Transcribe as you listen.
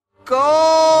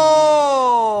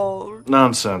gold.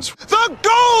 Nonsense. The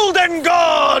golden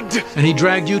god! And he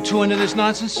dragged you two into this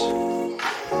nonsense?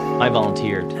 I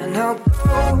volunteered. And how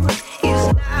gold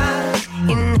is not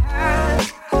in her.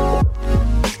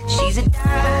 She's a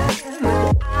diamond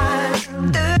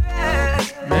under.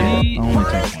 Ready?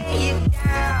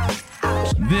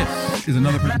 This is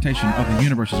another presentation of the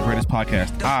universe's greatest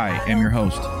podcast. I am your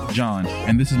host, John,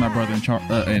 and this is my brother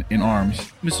in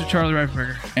arms, Mr. Charlie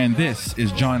Reifenberger. and this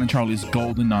is John and Charlie's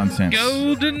Golden Nonsense.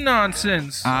 Golden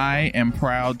nonsense. I am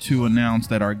proud to announce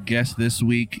that our guest this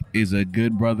week is a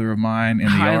good brother of mine in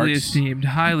the Highly arts. esteemed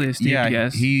Yeah,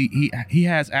 guest. he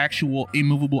has actual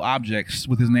immovable objects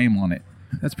with his name on it.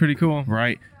 That's pretty cool.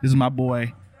 Right? This is my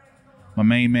boy, my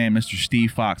main man, Mr.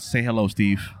 Steve Fox. Say hello,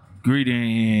 Steve.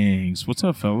 Greetings. What's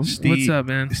up, fellas? Steve, What's up,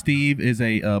 man? Steve is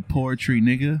a poetry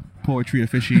nigga, poetry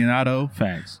aficionado.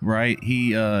 Facts. Right?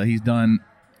 He's done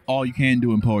all you can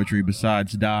do in poetry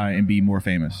besides die and be more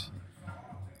famous.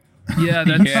 Yeah,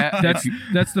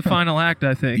 that's the final act,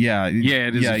 I think. Yeah, Yeah,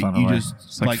 it is a final you act. just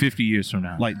It's like 50 years from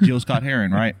now. like Jill Scott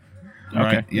Heron, right?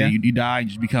 Right? Okay. Yeah, you die and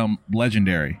just become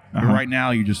legendary. But right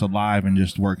now you're just alive and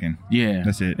just working. Yeah.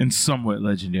 That's it. And somewhat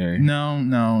legendary. No.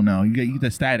 You get the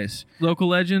status. Local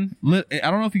legend? I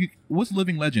don't know if you. What's a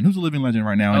living legend? Who's a living legend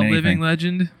right now? A in anything? living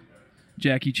legend?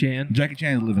 Jackie Chan. Jackie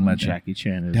Chan is a living legend. Jackie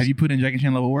Chan is. Have you put in Jackie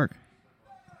Chan level work?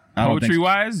 I don't think so.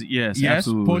 Poetry-wise? Yes, Yes,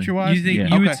 absolutely. poetry-wise. You think Yeah.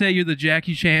 you would Okay. say you're the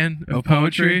Jackie Chan of Of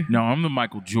poetry? poetry? No, I'm the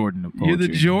Michael Jordan of poetry. You're the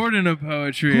Jordan of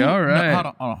poetry. Who- All right.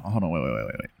 No, hold on.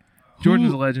 Wait.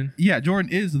 Jordan's Who- a legend. Yeah,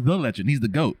 Jordan is the legend. He's the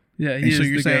GOAT. Yeah, And he so is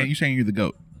you're the saying goat. you're the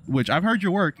GOAT, which I've heard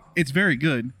your work. It's very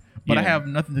good, but I Yeah. have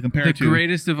nothing to compare The it to.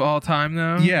 greatest of all time,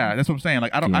 though? Yeah, that's what I'm saying.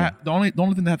 Like I don't. Yeah. The only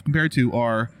thing that I have to compare it to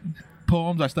are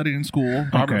poems I studied in school.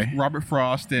 Okay. Robert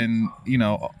Frost and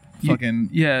fucking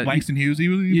yeah, Langston Hughes. He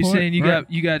was a You're poet, saying you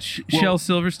right? got Shel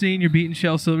Silverstein? You're beating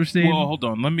Shel Silverstein? Well, hold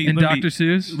on. Let me and Dr.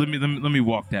 Seuss? Let me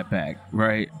walk that back.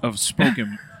 Right of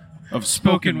spoken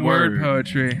Spoken word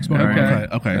poetry. Spoken okay. word.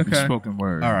 Okay. Okay. Spoken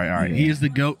word. All right. Yeah. He is the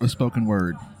GOAT of spoken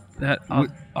word.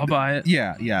 I'll buy it.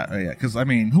 Yeah. Because I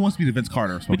mean, who wants to be the Vince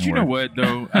Carter of spoken But you word? know what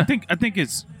though? I think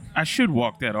it's. I should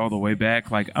walk that all the way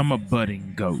back. Like I'm a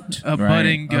budding goat. A right?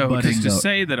 budding goat. budding Because to goat.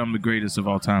 say that I'm the greatest of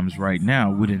all times right now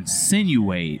would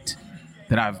insinuate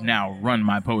that I've now run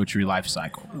my poetry life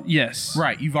cycle. Yes.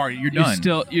 Right. You're You're done.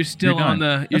 still You're on done.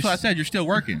 the. That's what I said. You're still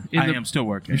working. in I the- am still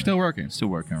working. You're still working. Still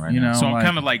working right You now. know, So I'm like-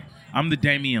 kind of like I'm the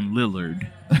Damian Lillard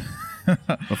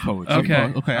of poetry.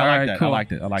 Okay. Okay. All I like right, that. cool. I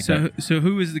liked it. I like that. So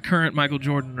who is the current Michael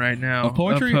Jordan right now Of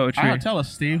poetry? Tell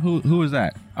us, Steve. Who is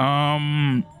that?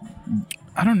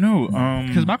 I don't know.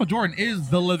 Because Michael Jordan is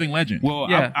the living legend. Well,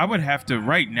 Yeah. I would have to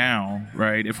right now,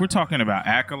 right? If we're talking about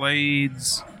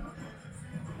accolades,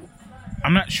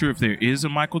 I'm not sure if there is a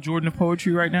Michael Jordan of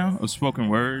poetry right now, of spoken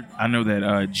word. I know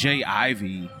that Jay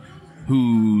Ivey,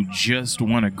 who just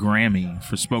won a Grammy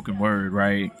for spoken word,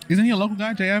 right? Isn't he a local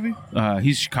guy, Jay Ivey?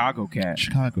 He's a Chicago cat.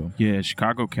 Chicago. Yeah,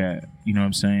 Chicago cat. You know what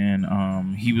I'm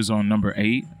saying? He was on number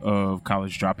 8 of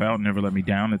College Dropout, Never Let Me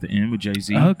Down at the end with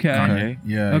Jay-Z. Okay. Kanye.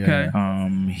 Yeah. Okay. yeah.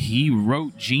 He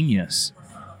wrote Genius,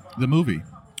 The movie.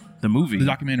 the movie. The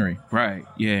documentary. Right.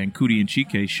 Yeah, and Cootie and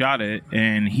Chike shot it,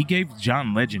 and he gave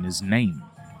John Legend his name.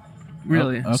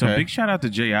 Really? Okay. So big shout out to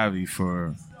Jay Ivey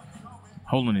for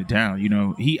holding it down. You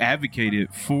know, he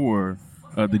advocated for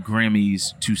the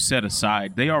Grammys to set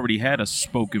aside. They already had a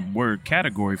spoken word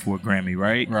category for a Grammy,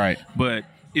 right? Right. But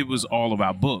it was all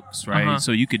about books, right? Uh-huh.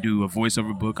 So you could do a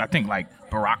voiceover book. I think like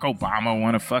Barack Obama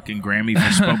won a fucking Grammy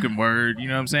for spoken word. You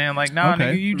know what I'm saying? Like, nah,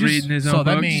 Okay. nigga, you just Reading his So own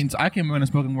that books? means I can win a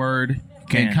spoken word in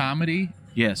Can. comedy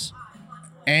yes.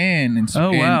 and in,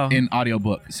 Oh, wow. in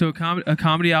audiobook. So a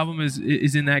comedy album is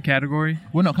in that category?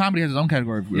 Well, no, comedy has its own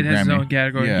category. It has its Grammy. own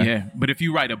category. Yeah. Yeah, but if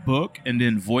you write a book and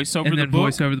then voice over And the then book,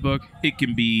 voice over the book? it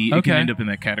can be Okay. end up in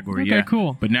that category. Okay, Yeah,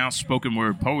 cool. But now spoken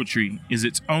word poetry is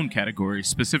its own category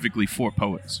specifically for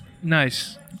poets.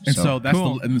 Nice. And so that's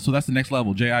Cool. that's the next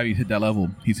level. Jay Ivey hit that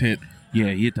level. He's hit. Yeah,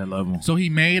 he hit that level. So he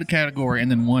made a category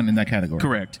and then won in that category.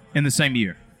 Correct. In the same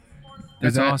year.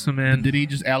 That's awesome, man. Did he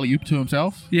just alley-oop to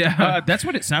himself? Yeah. That's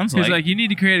what it sounds It's like. like you need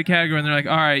to create a category, and they're like,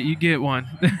 "All right, you get one."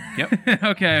 Yep.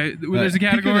 Okay, well, there's a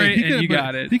category, and you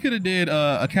got it. He could have did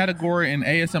a category in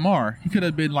ASMR. He could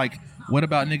have been like, "What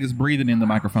about niggas breathing in the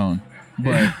microphone?"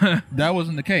 But that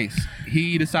wasn't the case.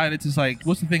 He decided to like,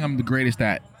 "What's the thing I'm the greatest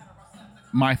at?"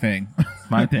 My thing.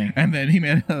 My thing. And then he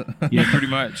made a Yeah, pretty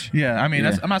much. Yeah, I mean,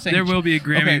 Yeah. I'm not saying There will be a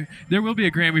Grammy. Okay. There will be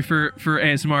a Grammy for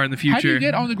ASMR in the future. How do you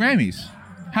get on the Grammys?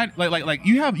 How, like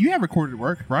you have recorded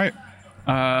work, right?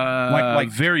 Like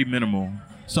very minimal.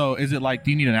 So is it like,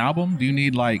 do you need an album? Do you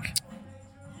need like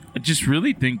I just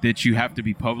really think that you have to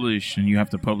be published and you have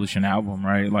to publish an album,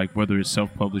 right? Like whether it's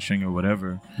self-publishing or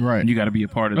whatever. Right. And you got to be a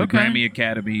part of the Okay. Grammy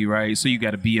Academy, right? So you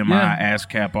got to BMI, Yeah.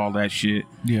 ASCAP, all that shit.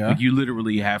 Yeah. Like you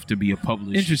literally have to be a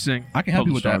published. Interesting. I can help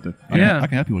you with that. published author. Yeah. I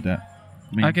can help you with that.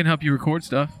 I can help you record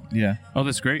stuff. Yeah. Oh,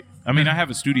 that's great. I mean, I have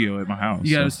a studio at my house.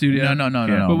 You got a so- studio. No.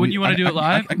 Yeah. But wouldn't you want to do it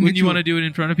live? Wouldn't you want to do it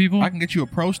in front of people? I can get you a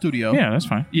pro studio. Yeah, that's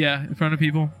fine. Yeah, in front of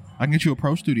people. I can get you a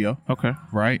pro studio, Okay.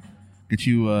 right? Get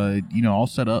you, all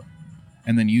set up,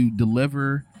 and then you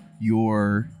deliver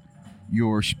your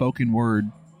spoken word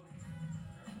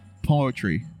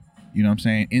poetry. You know what I'm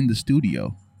saying, in the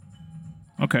studio,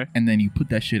 Okay. and then you put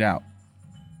that shit out.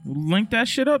 Link that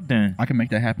shit up then. I can make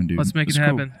that happen, dude. Let's make it Let's go.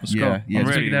 happen. Let's Yeah, go. yeah. I'm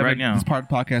Let's ready make it happen. right now. This part of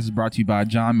the podcast is brought to you by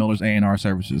John Miller's A&R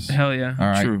Services. Hell yeah. All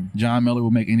right. True. John Miller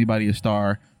will make anybody a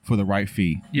star for the right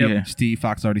fee. Yep. Yeah. Steve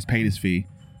Fox already paid his fee.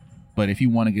 But if you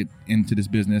want to get into this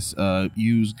business,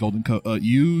 use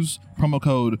promo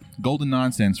code Golden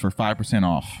Nonsense for 5%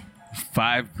 off.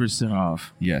 5%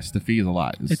 off. Yes, the fee is a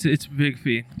lot. It's a big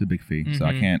fee. It's a big fee, so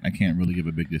I can't really give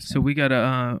a big discount. So we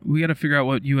gotta figure out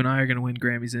what you and I are gonna win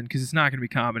Grammys in, because it's not gonna be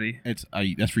comedy. it's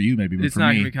that's for you, maybe. But It's for not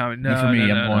me, gonna be comedy. but No, for me,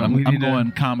 no, no, no. We I'm need to-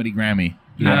 going comedy Grammy.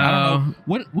 No. I don't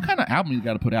know what kind of album you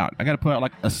got to put out. I got to put out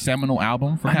like a seminal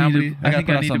album for I comedy. think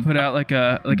I need to put out like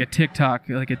a TikTok.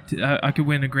 I could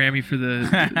win a Grammy for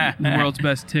the world's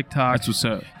best TikTok. That's what's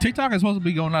up. TikTok is supposed to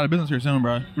be going out of business here soon,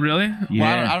 bro. Really? Yeah.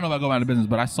 Well, I don't know about going out of business,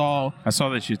 but I saw I saw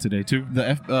that shit today too.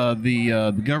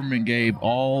 the government gave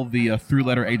all the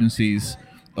 3-letter agencies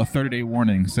a 30-day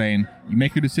warning saying you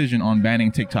make your decision on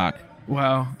banning TikTok.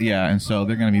 Wow. Yeah, and so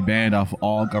they're going to be banned off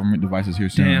all government devices here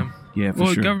soon. Damn. Yeah, for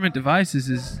Well, sure. government devices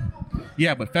is.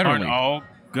 Yeah, but On federally. all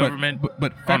government,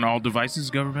 but on all devices,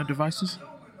 government devices.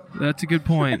 That's a good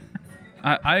point.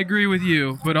 I agree with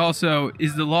you, but also,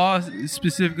 is the law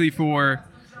specifically for,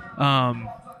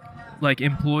 like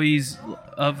employees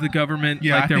of the government,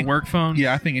 Yeah, like I their think- work phone?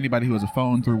 Yeah, I think anybody who has a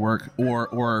phone through work or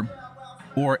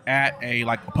at a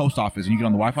post office and you get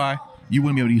on the Wi-Fi, you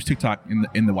wouldn't be able to use TikTok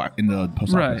in the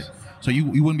post Right. office. So you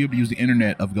wouldn't be able to use the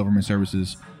internet of government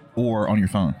services or on your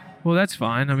phone. Well, that's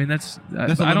fine. I mean, that's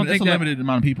a I don't think that. limited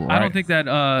amount of people. Right? I don't think that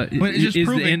But it's just is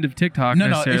proving- the end of TikTok No,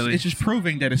 necessarily. it's just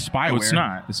proving that it's spyware. Oh, it's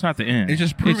not. It's not the end. It's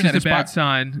just proving It's just that it's a bad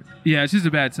sign. Yeah, it's just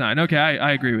a bad sign. Okay,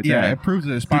 I agree with Yeah, that. it proves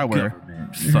that it's The spyware.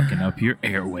 government fucking up your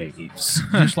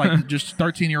airwaves. just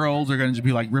 13-year-olds are going to just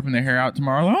be like ripping their hair out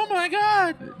tomorrow. Like, oh my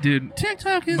god, Dude,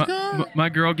 TikTok is gone. my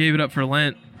girl gave it up for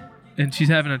Lent, and she's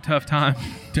having a tough time.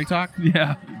 TikTok.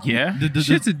 Yeah. Yeah.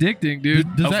 Shit's addicting,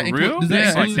 dude. Does Oh, that for include? real? Does that Yeah.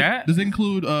 include, Like that? Does it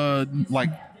include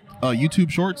YouTube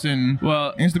Shorts and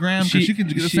Well, Instagram? Because she can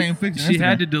get the same fix. on She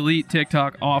had Instagram. to delete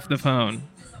TikTok off the phone,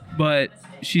 but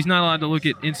she's not allowed to look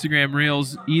at Instagram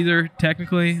Reels either,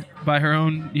 technically, by her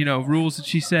own rules that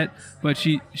she set. But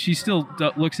she still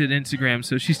looks at Instagram,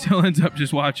 so she still ends up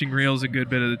just watching Reels a good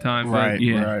bit of the time. But Right,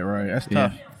 Yeah. right. That's Yeah.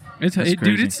 tough. It's That's dude,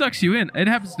 crazy. it sucks you in. It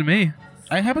happens to me.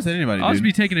 It happens to anybody, I'll just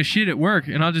dude. be taking a shit at work,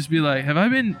 and I'll just be like, "Have I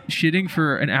been shitting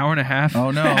for an hour and a half?" Oh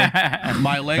no,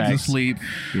 my legs Facts. asleep.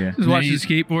 Yeah. Just watching you-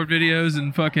 skateboard videos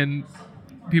and fucking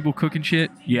people cooking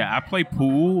shit. Yeah, I play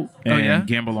pool Oh, and yeah?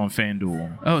 gamble on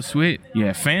FanDuel. Oh, sweet.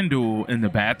 Yeah, FanDuel in the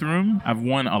bathroom. I've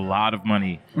won a lot of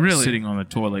money Really? sitting on the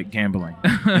toilet gambling.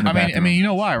 in the I bathroom. mean, you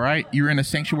know why, right? You're in a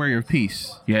sanctuary of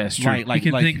peace. Yeah, it's true. Like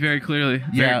You can think very clearly.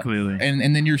 very clearly.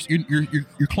 and then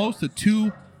you're close to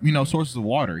two sources of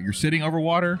water. You're sitting over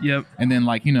water. Yep. And then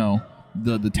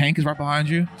the tank is right behind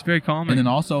you, It's very calming. and then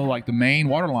also the main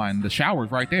water line, the shower's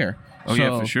right there. Oh,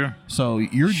 yeah, for sure. So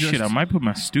you're just Shit, I might put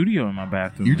my studio in my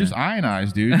bathroom. you're man. just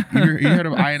ionized, dude. you heard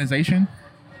of ionization?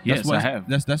 Yes, I have.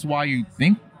 That's why you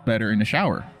think better in the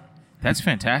shower. That's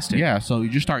fantastic. Yeah, so you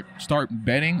just start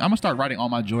betting. I'm gonna start writing all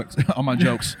my jokes on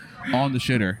the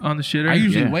shitter. on the shitter. I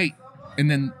usually Yeah. wait, and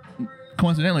then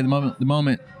coincidentally, the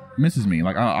moment misses me.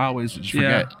 Like I always just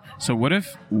forget. So what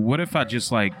if I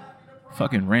just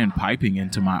fucking ran piping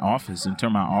into my office and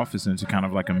turned my office into kind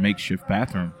of like a makeshift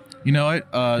bathroom You know what?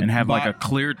 and have like a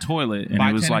clear toilet and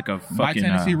it was like a by fucking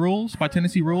Tennessee rules. By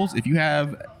Tennessee rules, if you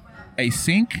have a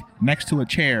sink next to a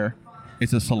chair,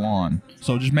 it's a salon.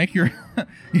 So just make your.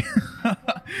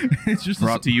 It's just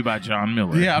brought to you by John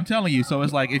Miller. Yeah, I'm telling you. So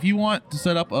it's like if you want to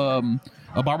set up a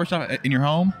barbershop in your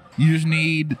home, you just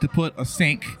need to put a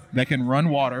sink that can run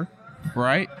water,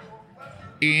 right,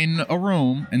 in a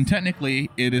room, and technically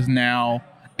it is now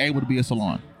able to be a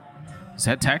salon. Is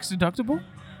that tax deductible?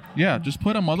 Yeah, just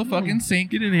put a motherfucking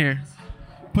sink. Get in here.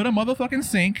 Put a motherfucking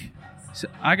sink. So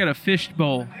I got a fish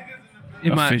bowl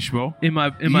in A my fishbowl? in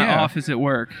my Yeah. office at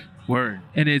work, Word.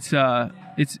 and it's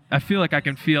I feel like I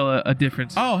can feel a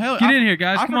difference. Oh hell! Get in here,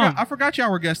 guys. Come on. I forgot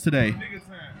y'all were guests today.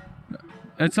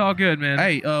 It's all good, man.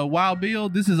 Hey, Wild Bill,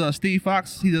 this is Steve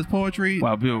Fox. He does poetry.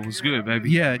 Wow, Bill was good, baby.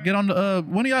 Yeah, get on the.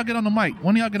 When do y'all get on the mic?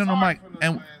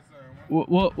 And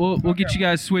We'll get you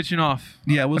guys switching off.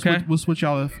 yeah, we'll switch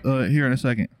y'all here in a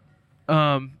second.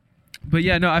 But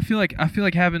yeah, no, I feel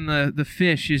like having the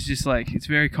fish is just like it's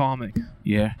very calming.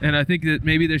 Yeah. And I think that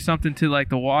maybe there's something to like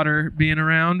the water being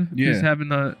around. Yeah. Just having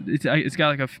it's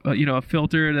got like a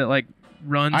filter that like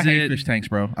runs I hate it. fish tanks,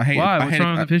 bro. I hate. Why? I What's hate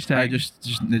wrong with the fish tank?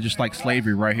 They're just like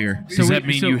slavery right here. Does that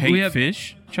mean you hate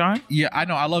fish, Chime? Yeah, I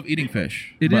know. I love eating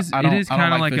fish. It but is I don't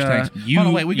kind of like like fish a. tanks. Hold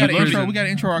on, wait. We got to love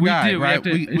intro our We guy, do. right?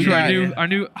 We have to intro our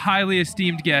new highly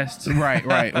esteemed guest.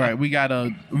 Right. We got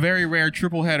a very rare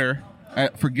triple header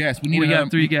for guests. We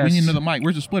got 3 guests. We need another mic.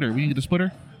 Where's the splitter? We need the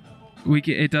splitter.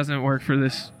 It doesn't work for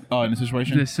this. Oh, in this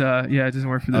situation. It doesn't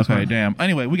work for this. Okay, one. damn.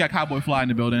 Anyway, we got Cowboy Fly in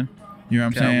the building. You know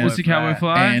what I'm saying? What's the Cowboy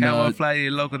Fly? And, Cowboy Fly,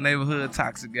 your local neighborhood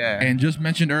toxic guy. and just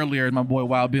mentioned earlier, my boy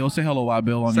Wild Bill. Say hello, Wild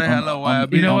Bill. Say hello, Wild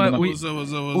Bill. You know on what?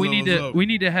 the- We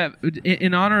need to have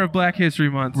in honor of Black History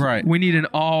Month. Right. We need an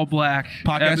all black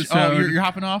podcast. episode You're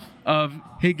hopping off. of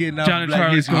He getting off John and Black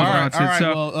Charlie's History going Month. on. All right.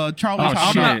 So, Well, Charlie,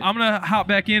 I'm gonna hop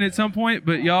back in at some point,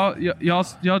 but y'all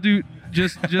do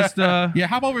just yeah,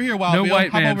 hop over here, Wild no Bill.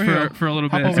 white hop man over here. for a little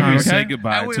Hop bit of over time. here. Say Okay.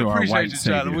 goodbye we to our appreciate white you,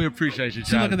 Charlie. savior. We appreciate you, See,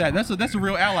 look Charlie. at that. That's a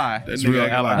real ally. That's a real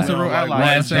ally. That's a real ally.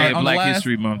 Last day of On the Black last-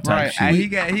 History Month Right. type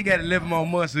shit. He got 11 more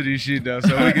months of this shit though, so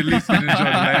we can at least enjoy the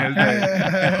last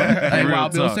day. Hey, Real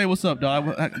Wild Bill, talk. say what's up,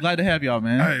 dog. Glad to have y'all,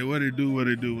 man. Hey, what it do?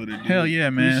 Hell yeah,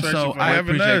 man. Appreciate So you for I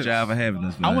having Appreciate us. y'all for having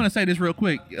us, I man. want to say this real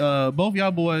quick. Both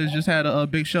y'all boys just had a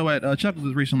big show at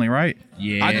Chuckles recently, right?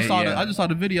 Yeah, I just saw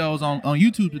the videos on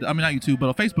YouTube. I mean, not YouTube, but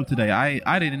on Facebook today.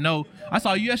 I didn't know. I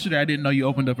saw you yesterday. I didn't know you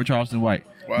opened up for Charleston White.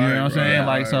 You know what I'm saying?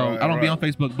 Like, so I don't be on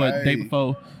Facebook, but day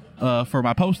before for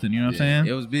my posting. You know what I'm saying?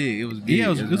 It was big. It was big. Yeah, it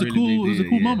was a really cool. It was a big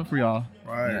cool deal, moment for y'all.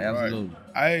 Right, Yeah, absolutely.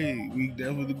 Hey,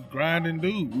 that's what the grinding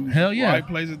do. We was Hell yeah. Right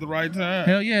place at the right time.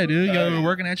 Hell yeah, dude. Y'all were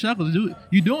working at Chuckles.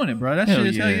 You doing it, bro. That shit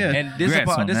is hell yeah. And this is Congrats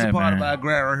on part that, of man. our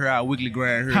grind right here, our weekly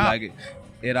grind here. How- Like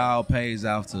it all pays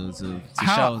off to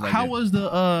How shows like how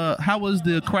that. was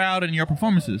the crowd and your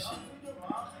performances?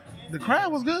 The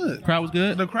crowd was good. Crowd was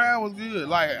good. The crowd was good.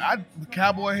 Like the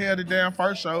Cowboy had the damn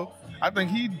first show. I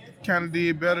think he kind of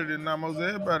did better than almost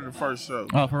everybody the first show.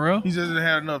 Oh, for real? He just didn't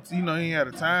have enough. He ain't had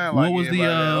a time. What Like was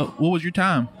everybody else. what was your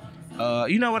time?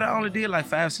 You know what? I only did like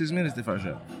 5-6 minutes the first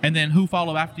show. And then who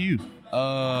followed after you?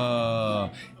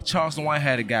 Charleston White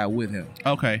had a guy with him.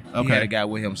 Okay. He had a guy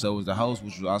with him, so it was the host,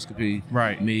 which was Oscar P.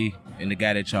 Right. Me and the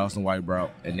guy that Charleston White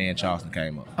brought, and then Charleston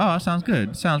came up. Oh, that sounds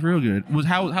good. Sounds real good.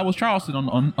 How was Charleston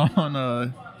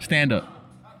on stand up?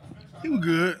 He was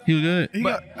good. He was good. He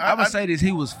But got, I would say this: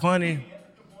 he was funny.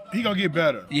 he gonna get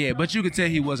better. Yeah, but you could tell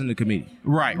he wasn't a comedian.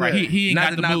 Right. He ain't Not got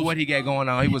to the knock moves. what he got going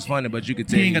on. He was funny, but you could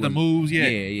tell He ain't got the was- moves yet.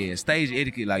 Yeah. Stage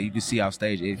etiquette, like you could see how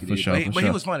stage etiquette For is. sure, But, for but he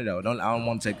sure. was funny though. I don't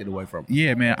want to take it away from him.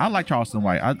 Yeah, man. I like Charleston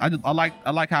White.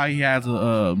 I like how he has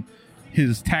a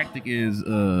his tactic is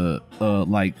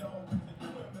like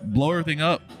blow everything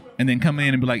up and then come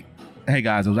in and be like, hey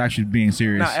guys, I was actually being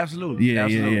serious. No, absolutely. Yeah.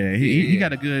 Absolutely. He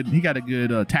got a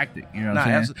good tactic. You know what Nah, I'm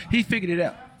saying? absolutely. He figured it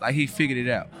out. Like he figured it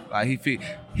out. Like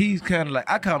he's kind of like,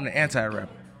 I call him the anti-rapper.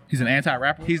 He's an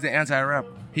anti-rapper. He's the anti-rapper.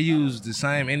 He used the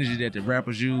same energy that the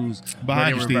rappers use,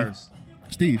 Behind but you, in reverse.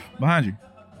 Steve, behind you.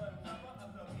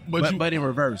 But in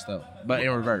reverse though. But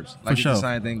in reverse. Like it's sure. the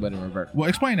same thing, but in reverse. Well,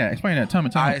 explain that. Tell me.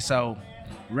 All right, so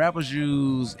rappers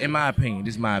use, in my opinion,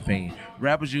 this is my opinion,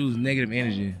 rappers use negative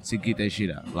energy to get their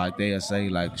shit out. Like they'll say,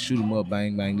 like, shoot 'em up,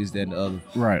 bang, bang, this, that, and the other.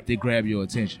 Right. They grab your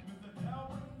attention.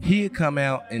 He'd come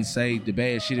out and say the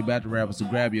bad shit about the rappers to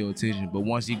grab your attention, but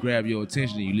once he grab your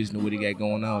attention and you listen to what he got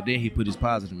going on, then he put his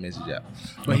positive message out.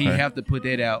 But he Okay. have to put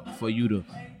that out for you to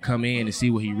come in and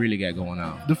see what he really got going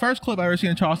on. The first clip I ever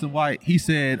seen of Charleston White, he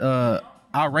said,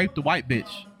 I raped a white bitch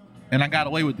and I got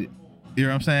away with it. You know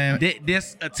what I'm saying?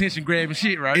 That's attention grabbing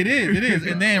shit, right? It is.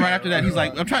 And then right after that, he's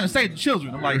like, I'm trying to save the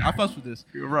children. I'm like, I fuss with this.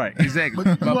 You're right. Exactly.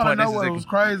 But you My want to point know is what exactly- was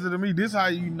crazy to me? This how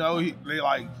you know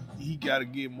he got to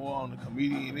get more on the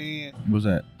comedian end What's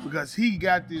that? because he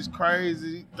got this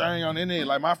crazy thing on the internet.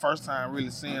 Like my first time really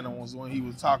seeing him was when he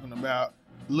was talking about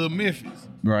Lil Memphis.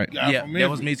 Right. Guy Yeah, from that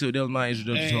was Memphis. me too. That was my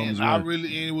introduction to him as And well. and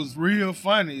it was real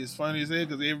funny. It's funny as hell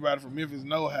because everybody from Memphis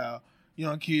know how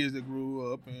young kids that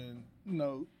grew up and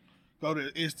go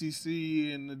to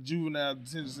STC and the juvenile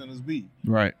detention centers be.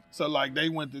 Right. So like they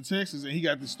went to Texas and he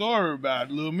got the story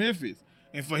about Lil Memphis,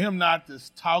 and for him not to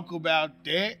talk about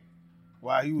that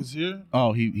while he was here,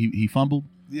 Oh, he fumbled?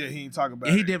 Yeah, he ain't talk about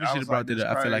He it. definitely I should have was brought that it's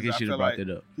up. I feel like he crazy. should have brought that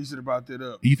up. He should have brought that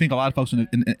up. You think a lot of folks in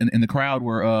the crowd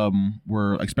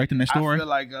were expecting that story? I feel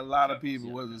like a lot of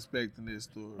people was expecting this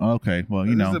story. Okay, well,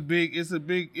 you know,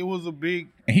 it was a big.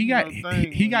 and he got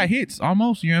he got hits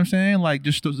almost. You know what I'm saying? Like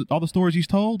just all the stories he's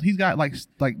told, he's got like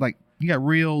he got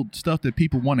real stuff that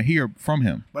people want to hear from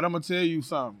him. But I'm gonna tell you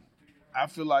something. I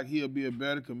feel like he'll be a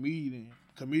better comedian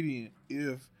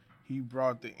if he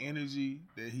brought the energy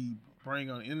that he bring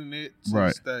on the internet to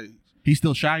the stage. He's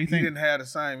still shy, you think? He didn't have the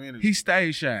same energy. He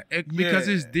stays shy because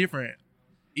it's different.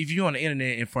 If you're on the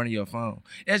internet in front of your phone,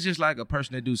 that's just like a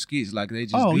person that do skits. Like they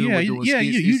just good with doing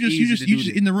skits. You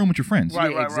just in the room with your friends.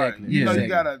 Right. Exactly. You know, exactly. you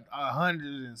got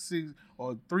 106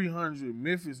 or 300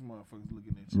 Memphis motherfuckers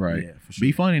looking at you. Right. Yeah, for sure.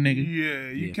 Be funny, nigga. Yeah,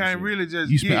 you can't really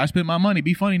just I spent my money.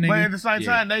 Be funny, nigga. But at the same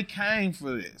time, they came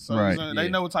for that. So they Yeah.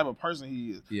 know what type of person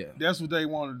he is. Yeah. That's what they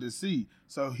wanted to see.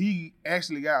 So he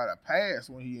actually got a pass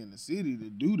when he in the city to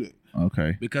do that.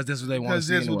 Okay. Because that's what they want to Because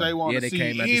see. that's what they want yeah, to they see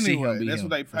came out to see him anyway. be That's him,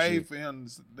 what they for paid sure. for him.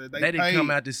 They didn't come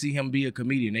out to see him be a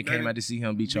comedian. They came out to see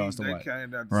him be Charles the White.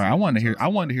 Right. I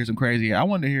wanted to hear some crazy. I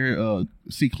wanted to hear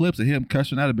see clips of him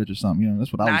cussing out a bitch or something. You know,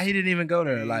 that's what I was. He didn't even go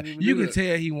there. Like you can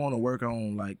tell he want to work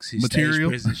on like his material.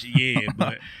 Stage presence. Yeah,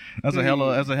 but that's a hell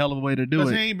of a way to do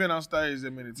Because it. he ain't been on stage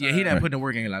that many times. yeah, he done put the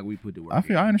work in like we put the work. I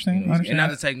understand. in. I understand. And not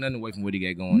to take nothing away from what he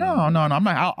got going No, on. I'm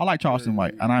not. I like Charleston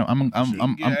White, and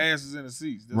I'm Get asses in the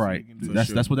seats. That's right. What he can do.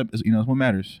 That's what that's what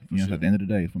matters. You know, at the end of the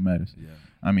day, it's what matters. Yeah.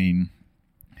 I mean,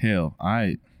 hell,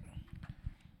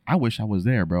 I wish I was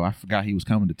there, bro. I forgot he was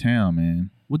coming to town,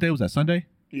 man. What day was that? Sunday?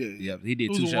 Yeah, he did It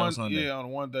was 2 a shows Sunday. Yeah, on a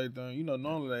one-day thing. You know,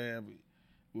 normally they have it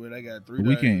where they got 3 The days.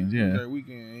 weekends, yeah. 3-day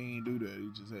weekend, he ain't do that. He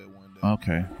just had one day.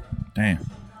 Okay. Damn.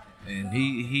 And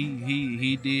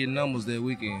he did numbers that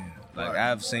weekend. Like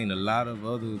I've seen a lot of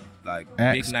other like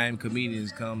Acts. big name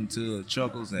comedians come to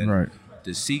Chuckles, and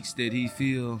the seats that he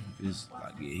fill is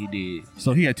like he did.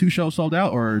 So he had 2 shows sold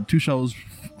out or 2 shows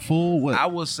full? What? I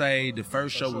would say the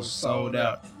first show was sold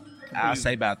out. I'd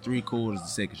say about 3/4 the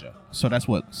second show. So that's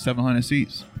what, 700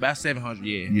 seats? About 700,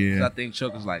 yeah. Yeah. 'Cause I think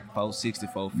Chuckles like 460,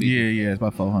 450. Yeah, it's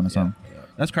about 400 something. Yeah.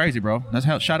 That's crazy, bro. That's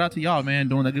how. Shout out to y'all, man,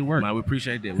 doing that good work. Man, we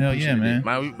appreciate that. Hell yeah,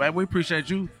 man. We appreciate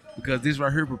you because this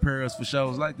right here prepares us for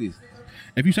shows like this.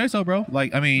 If you say so, bro.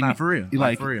 Like, I mean, Nah, for real.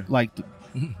 Like, for real. like,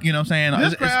 you know what I'm saying?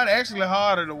 This crowd actually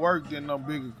harder to work than no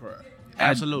bigger crowd.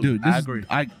 Absolutely, Dude, I agree.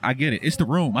 I get it. It's the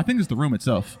room. I think it's the room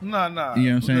itself. Nah. You know what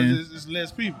I'm saying? Because it's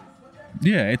less people.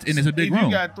 Yeah, it's a big if room.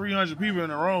 you got 300 people in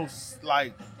the room,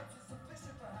 like,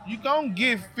 you gonna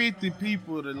get 50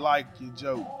 people to like your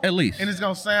joke. At least. And it's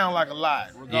gonna sound like a lot,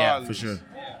 regardless. Yeah, for sure.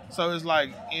 So it's like,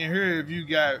 in here, if you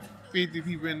got 50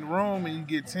 people in the room and you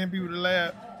get 10 people to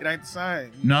laugh, it ain't the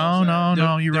same. You know what I'm saying?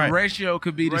 No, you're right. The ratio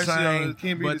could be the Ratio same,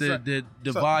 can be but the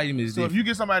the So- volume is So if different. you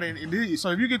get somebody in this,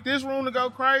 so if you get this room to go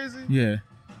crazy, Yeah.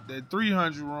 that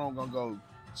 300 room gonna go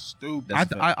stupid.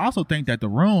 I also think that the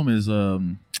room is,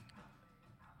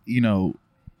 you know,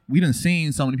 we done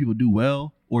seen so many people do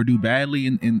well or do badly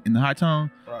in the high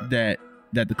tone Right.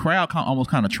 that the crowd almost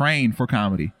kind of trained for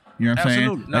comedy. You know what I'm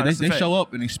Absolutely. saying? No, Like that's a they fact. show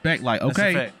up and expect like, That's a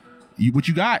okay, fact. what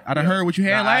you got? I done heard what you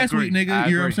had Nah, I last agree. week, nigga. I You know what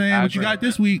I'm agree. saying? I What you agree. got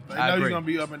this week? They I know you're agree. gonna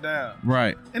be up and down.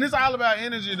 Right. And it's all about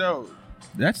energy, though.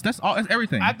 That's all. That's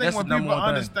everything. I think That's when the people number one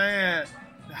thing. understand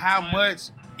how much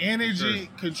energy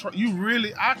control, you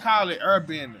really, I call it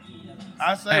airbending.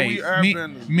 I say we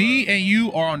airbenders. me and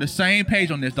you are on the same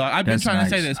page on this, dog. I've been That's trying to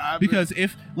say nice. this I've been- because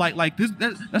if like this,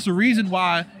 that's the reason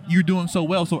why you're doing so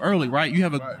well so early, right? You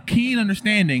have a Right. keen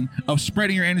understanding of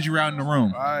spreading your energy around in the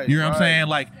room. Right, You know what I'm right. saying?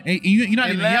 Like, and you're not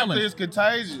And even laughter yelling. is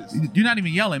contagious. You're not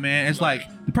even yelling, man. It's like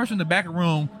the person in the back of the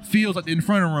room feels like they're in the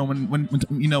front of the room when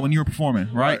you know when you're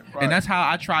performing, right? Right. And that's how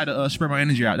I try to spread my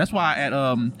energy out. That's why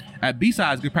at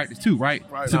B-sides good practice too, right?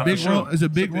 Right. It's a Nah, big for room. sure. It's a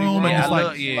big room, and Yeah, it's I like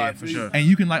love, yeah, for sure. and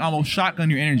you can like almost shotgun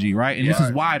your energy, right? And this is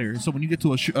Right. wider. So when you get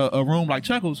to a room like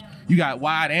Chuckles, you got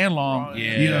wide and long.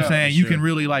 Yeah, you know what I'm saying? You sure. can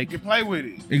really You like can play with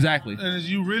it. exactly. And it's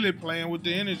you really playing with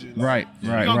the energy. Like, Right,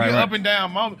 You're right, gonna right, get right. up and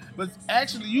down moments. But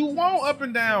actually, you want up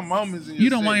and down moments in your You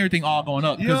don't want set. everything all going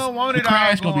up. You 'cause don't want the it all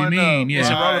crash gonna going be mean. up. Yeah. It's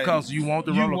a Right. roller coaster. You want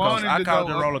the You roller want coaster. it I to call it go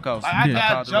the up. roller coaster. Like, I Yeah. got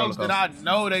call it the roller jokes that I coaster.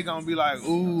 know they gonna be like,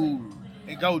 ooh,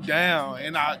 and go down,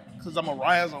 and because I'm gonna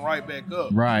rise them right back up.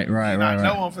 Right. And I know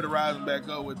Right. I'm for the rise them back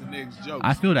up with the next joke.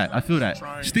 I feel that.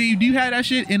 Trying. Steve, do you have that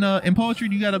shit in poetry?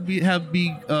 Do you gotta be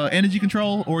energy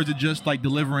control, or is it just like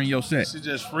delivering your set? It's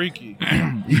just freaky.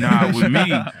 Nah, with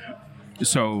me,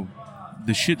 so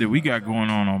the shit that we got going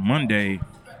on Monday,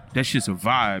 that shit's a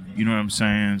vibe, you know what I'm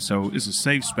saying? So it's a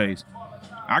safe space.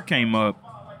 I came up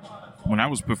when I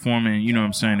was performing, you know what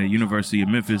I'm saying, at University of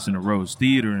Memphis in the Rose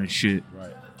Theater and shit.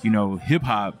 Right. You know, hip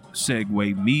hop segued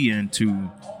me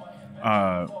into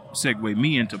segue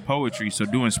me into poetry. So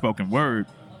doing spoken word,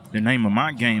 the name of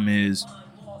my game is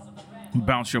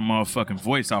bounce your motherfucking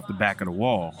voice off the back of the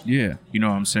wall. Yeah. You know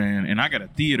what I'm saying? And I got a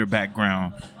theater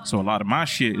background, so a lot of my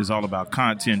shit is all about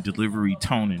content, delivery,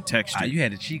 tone, and texture. You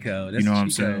had a cheat code. That's You know a what I'm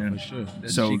cheat code saying? For sure.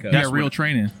 That's So a cheat code. that's Yeah, real what-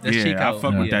 training. That's cheat Yeah, I code.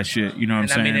 fuck with Yeah. that shit. You know what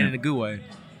And I'm I saying? mean it in a good way.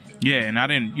 Yeah, and I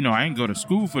didn't go to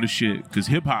school for the shit because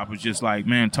hip hop was just like,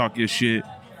 man, talk your shit,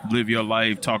 live your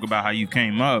life, talk about how you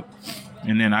came up.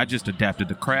 And then I just adapted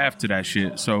the craft to that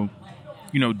shit. So,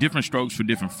 different strokes for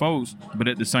different folks. But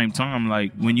at the same time,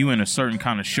 like when you in a certain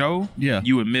kind of show, Yeah.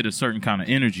 you emit a certain kind of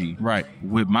energy. Right.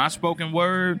 With my spoken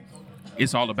word,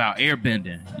 it's all about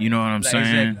airbending. You know what I'm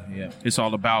saying? Exactly. Yeah. It's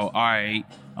all about, all right,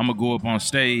 I'm going to go up on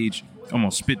stage. I'm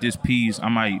going to spit this piece.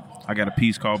 I got a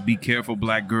piece called Be Careful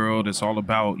Black Girl that's all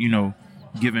about,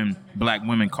 giving black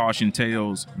women caution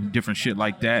tales, different shit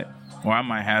like that. Or I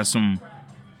might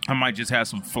just have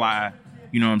some fly,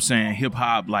 hip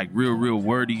hop, like real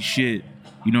wordy shit.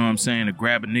 You know what I'm saying? To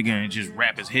grab a nigga and just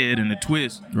wrap his head in a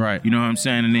twist. Right. You know what I'm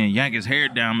saying? And then yank his hair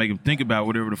down, make him think about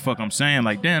whatever the fuck I'm saying.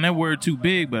 Like, damn, that word too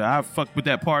big, but I fuck with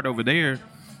that part over there.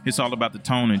 It's all about the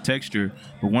tone and texture.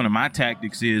 But one of my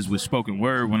tactics is with spoken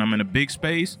word, when I'm in a big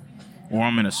space or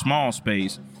I'm in a small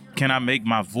space, can I make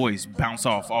my voice bounce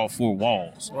off all four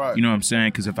walls? Right. You know what I'm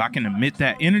saying? Because if I can emit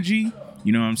that energy,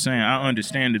 you know what I'm saying? I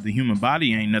understand that the human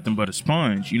body ain't nothing but a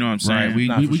sponge. You know what I'm saying? Right.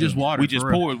 Nah, We for just sure. water. We just for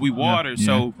real. pour, we water. Yeah.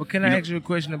 So, Well, can I ask you a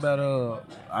question about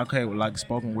like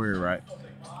spoken word, right?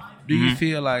 Do Mm-hmm. you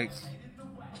feel like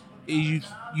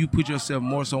you put yourself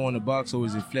more so in the box, or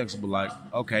is it flexible? Like,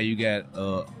 okay, you got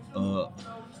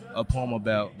a poem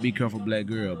about be careful black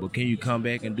girl, but can you come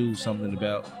back and do something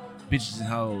about bitches and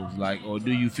hoes? Like, or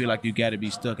do you feel like you got to be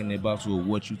stuck in that box with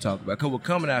what you talk about? Because with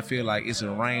coming, I feel like it's a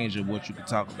range of what you can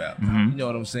talk about. Mm-hmm. You know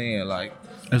what I'm saying? Like,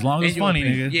 As long as in it's your funny,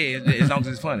 opinion. nigga. Yeah, as long as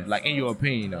it's funny. Like, in your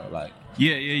opinion, though, like.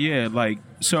 yeah. Like,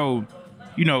 so,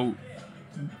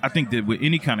 I think that with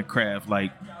any kind of craft,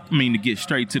 like, to get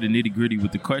straight to the nitty gritty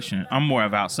with the question, I'm more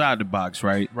of outside the box,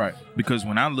 right? Right. Because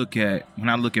when I look at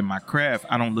my craft,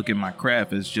 I don't look at my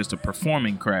craft as just a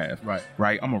performing craft. Right.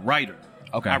 Right. I'm a writer.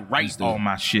 Okay. I write Understood. all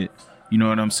my shit. You know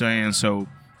what I'm saying? So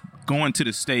going to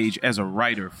the stage as a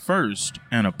writer first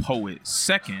and a poet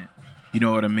second, you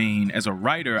know what I mean? As a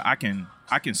writer, I can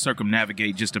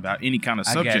circumnavigate just about any kind of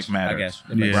subject matter. I guess.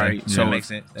 That makes Right. sense. So That makes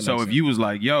sense. That so makes if sense. you was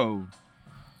like, yo,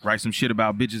 write some shit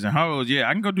about bitches and hoes, yeah,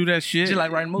 I can go do that shit. Just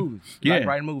like writing movies. Yeah. Like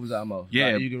writing movies almost.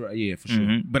 Yeah. Like, you can write, yeah, for sure.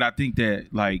 Mhm. But I think that,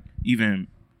 like, even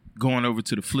going over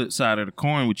to the flip side of the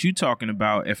coin, what you talking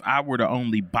about, if I were to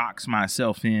only box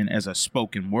myself in as a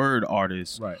spoken word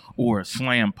artist Right. or a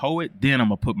slam poet, then I'm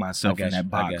going to put myself I in got that you.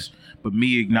 I box. got But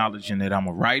me acknowledging that I'm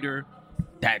a writer,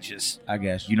 that just, I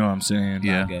guess. you know what I'm saying?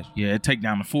 I guess. Yeah, it take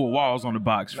down the 4 walls on the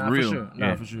box, for Nah, real. For sure. Yeah.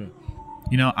 Nah, for sure.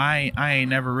 I ain't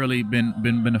never really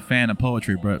been a fan of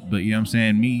poetry, but you know what I'm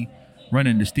saying? Me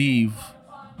running to Steve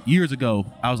years ago,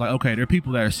 I was like, okay, there are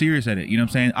people that are serious at it. You know what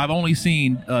I'm saying? I've only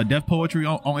seen Def Poetry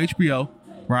on HBO,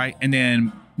 right? And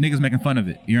then niggas making fun of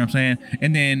it. You know what I'm saying?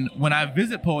 And then when I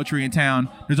visit poetry in town,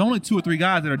 there's only 2 or 3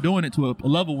 guys that are doing it to a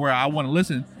level where I want to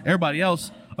listen. Everybody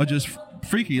else are just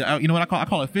freaky. You know what I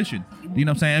call it fishing. You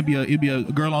know what I'm saying? It'd be a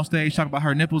girl on stage talking about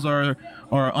her nipples are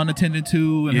unattended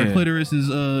to, and Yeah. her clitoris is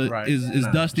Right. is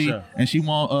Nah, dusty, for sure. and she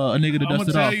want a nigga to I'm dust gonna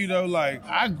it tell off. you though, like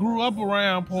I grew up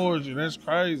around poetry. That's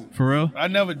crazy. For real? I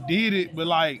never did it, but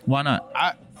like Why not?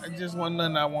 I it just wasn't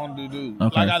nothing I wanted to do.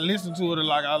 Okay. Like I listened to it, and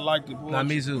like I liked the poetry. Nah,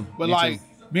 me too. But Me like too.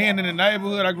 being in the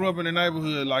neighborhood, I grew up in the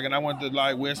neighborhood, like, and I went to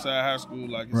like West Side High School,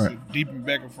 like it's Right. deep in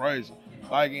Beck and Fraser.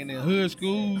 Like in the hood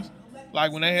schools,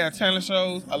 like when they had talent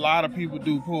shows, a lot of people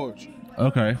do poetry.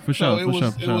 Okay, for So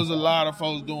sure, it was a lot of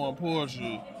folks doing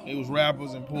poetry. It was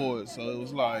rappers and poets. So it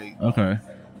was like Okay,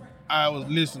 I was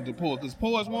listening to poets because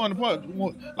poets won the poet.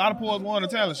 A lot of poets won the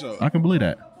talent show. I can believe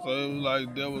that. So it was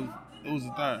like it was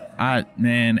a thing.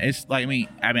 Man, it's like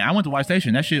I went to White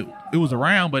Station. That shit, it was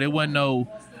around, but it wasn't no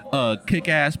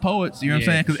kick-ass poets. You know what I'm Yeah,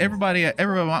 saying? Because for sure. everybody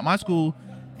at my school,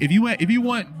 if you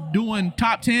weren't doing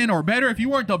top 10 or better, if you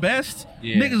weren't the best,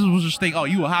 Yeah. niggas was just think, oh,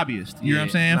 you a hobbyist. You know what I'm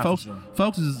Yeah, saying? nah, for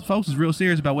Folks, sure. folks is real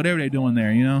serious about whatever they're doing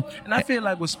there. You know? And I feel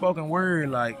like with spoken word,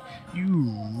 like,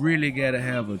 you really gotta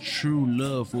have a true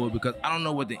love for it, because I don't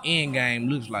know what the end game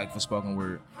looks like for spoken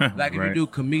word. Like, if Right. you do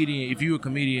comedian, if you're a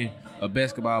comedian, a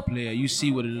basketball player, you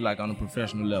see what it looks like on a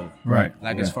professional level. Right.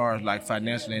 Like, Yeah. as far as like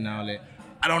financially and all that.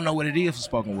 I don't know what it is for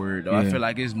spoken word though. I Yeah. feel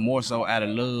like it's more so out of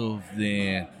love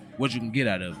than what you can get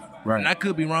out of it. Right. And I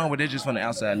could be wrong, but that's just from the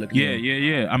outside looking in.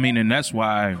 Yeah. I mean, and that's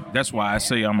why I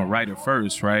say I'm a writer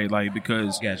first, right? Like,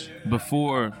 because Gotcha.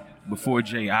 before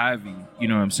Jay Ivy, you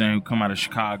know what I'm saying, who come out of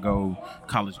Chicago,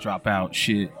 college dropout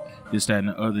shit, this, that, and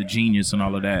the other, genius and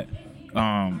all of that.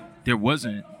 There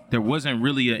wasn't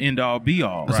really an end all be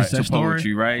all Right. to Story?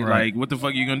 poetry, right? Right. Like, what the fuck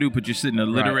are you gonna do? Put your shit in a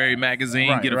literary magazine,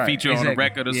 Right, get a right. feature on a Exactly.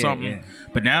 record or Yeah, something. yeah.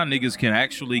 But now niggas can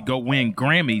actually go win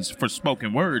Grammys for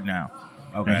spoken word now.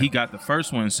 Okay. And he got the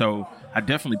first one, so I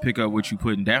definitely pick up what you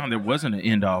putting down. There wasn't an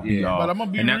end all be Yeah. all. But I'm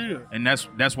gonna be real. And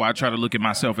that's why I try to look at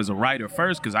myself as a writer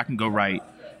first, because I can go write.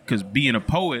 Because being a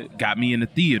poet got me into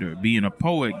theater. Being a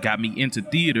poet got me into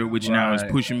theater, which now is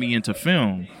Right. pushing me into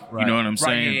film. You know what I'm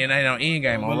saying? Right, yeah, and they don't end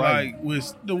game But on like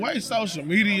with the way social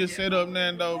media is set up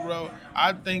now, though, bro,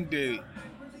 I think that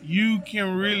you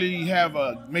can really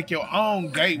make your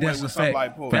own gateway That's a with something fact.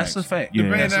 like poetry. That's a fact. Yeah.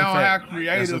 Depending That's a on fact. how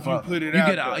creative That's a you fact. put it you out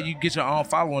get there. you get your own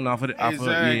following off of it.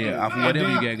 Exactly. Off of whatever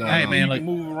you got going Hey, on. man, you like, can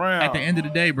move around. At the end of the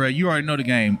day, bro, you already know the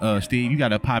game, Steve. You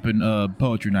got a popping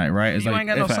poetry night, right? It's You ain't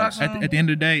got no socks on? at the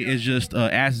end of the day, it's just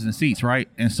asses and seats, right?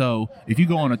 And so if you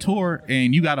go on a tour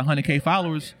and you got 100K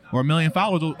followers or 1 million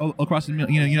followers across the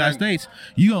United States,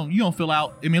 you gonna fill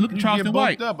out. I mean, look at you Charleston get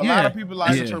White. booked up. A lot of people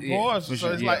like Yeah. it your Yeah, boys, for so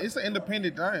sure, it's yeah. like it's an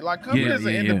independent thing. Like comedy Yeah, is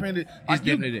an yeah, yeah. independent. Like It's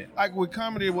definitely that. Like with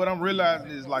comedy, what I'm realizing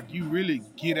is like you really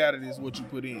get out of this what you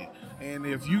put in, and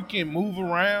if you can move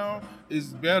around, it's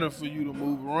better for you to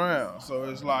move around. So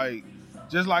it's like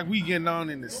just like we getting on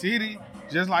in the city.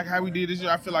 Just like how we did this year,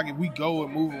 I feel like if we go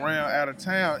and move around out of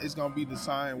town, it's gonna be the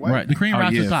same way. Right, the cream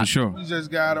rises to the yeah, top. for sure. You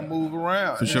just gotta move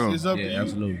around. For sure. It's up to Yeah, you.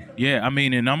 absolutely. Yeah, I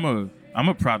mean, and I'm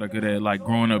a product of that. Like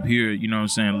growing up here, you know what I'm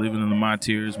saying, living in the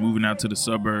Montiers, moving out to the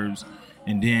suburbs,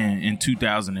 and then in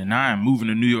 2009 moving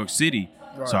to New York City.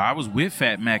 Right. So I was with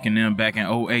Fat Mac and them back in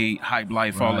 08, Hype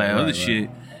Life, all Right, that right, other right. shit.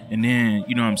 And then,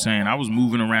 you know what I'm saying, I was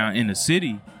moving around in the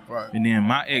city. Right. And then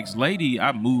my ex-lady,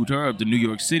 I moved her up to New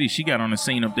York City. She got on the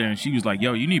scene up there and she was like,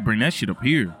 yo, you need to bring that shit up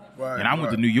here. Right, and I went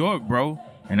right. to New York, bro.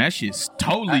 And that shit's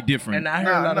totally different. And I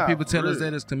heard a lot of people tell for us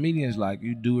real. that as comedians, like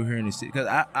you do it here in the city. Because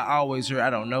I always hear, I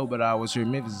don't know, but I always hear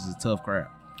Memphis is a tough crowd.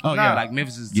 Oh Nah. yeah, Like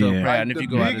Memphis is a tough Yeah. crowd, Like and if the you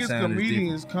go out of biggest town, it's different.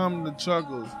 comedians come to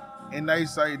Chuckles and they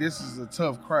say this is a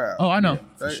tough crowd. Oh, I know.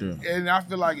 For sure. And I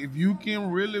feel like if you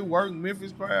can really work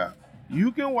Memphis crowd,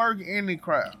 you can work any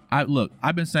crowd.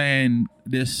 I've been saying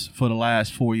this for the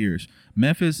last 4 years.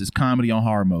 Memphis is comedy on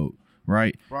hard mode,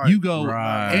 right? Right. You go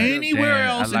Right. anywhere Damn,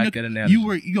 else I like in that the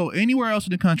analogy. you go anywhere else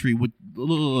in the country with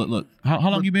look. How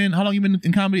long you been? How long you been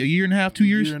in comedy? A year and a half, 2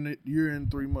 years? Year and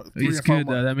 3 months. 3 It's or 4 good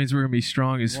though. months. That means we're gonna be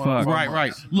strong as Wow. fuck.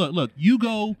 Right. Look. You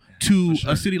go to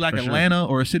a city like Atlanta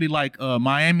or a city like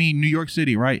Miami, New York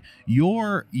City, right?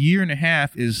 Your year and a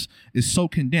half is so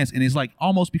condensed, and it's like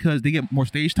almost because they get more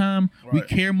stage time, we Right.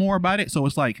 care more about it. So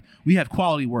it's like we have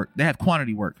quality work, they have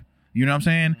quantity work. You know what I'm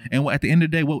saying? And at the end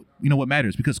of the day, what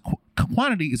matters, because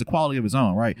quantity is a quality of its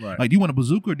own, right? Right. Like, do you want a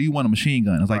bazooka or do you want a machine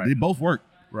gun? It's like Right. they both work.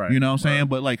 Right. You know what I'm saying?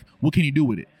 But like, what can you do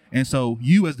with it? And so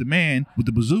you, as the man with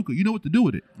the bazooka, you know what to do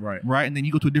with it. Right. Right. And then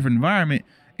you go to a different environment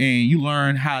and you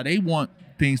learn how they want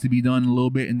things to be done a little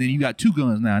bit. And then you got two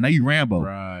guns now. Now you Rambo.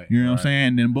 Right, You know what I'm right. saying?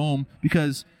 And then boom,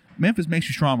 because Memphis makes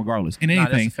you strong regardless in Nah,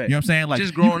 that's a anything. fact. You know what I'm saying? Like,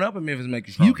 just growing up in Memphis make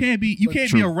you strong. you can't be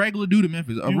a regular dude in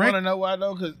Memphis. You want to know why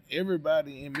though? Because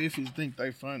everybody in Memphis think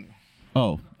they funny.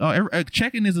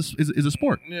 Checking is a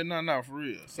sport. Yeah, no, for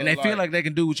real. So and they feel like they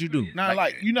can do what you do. Nah,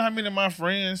 like you know how many of my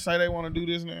friends say they want to do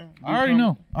this now? I already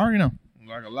know.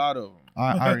 Like a lot of them.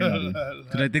 I already know. Dude.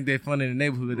 Because they think they're funny in the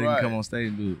neighborhood, they Right. can come on stage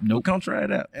and do it. Nope. Come try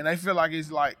it out. And they feel like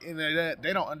it's like, and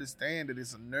they don't understand that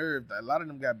it's a nerve. A lot of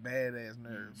them got badass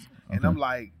nerves. And Okay. I'm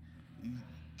like,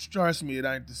 trust me, it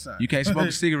ain't the same. You can't smoke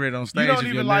a cigarette on stage You don't if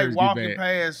your even like nerves get walking bad.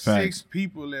 past Facts. 6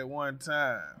 people at one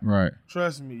time. Right.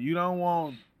 Trust me, you don't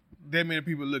want that many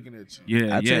people looking at you.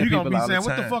 Yeah, I yeah. tell You're going to people be all the saying,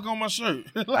 what the time. fuck on my shirt?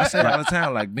 I say it all the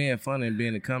time, like being funny and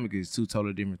being a comic is two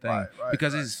totally different things. Right,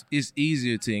 because it's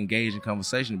easier to engage in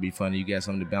conversation to be funny. You got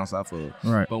something to bounce off of.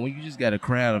 Right. But when you just got a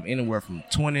crowd of anywhere from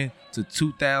 20 to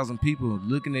 2,000 people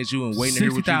looking at you and waiting to hear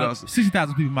what you got to say.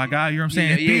 60,000 people, my guy. You know what I'm saying?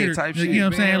 Yeah, Theater, type you shit. know what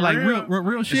I'm saying? Being Like real.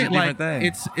 real shit. a Like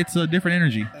different thing. it's a different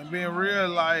energy. And being real,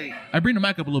 like, I bring the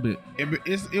mic up a little bit.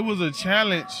 it was a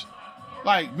challenge.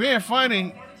 Like, being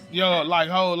funny, like,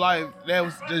 whole life, that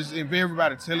was just, if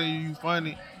everybody telling you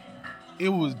funny, it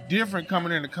was different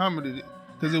coming into comedy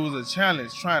because it was a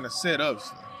challenge trying to set up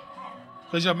stuff.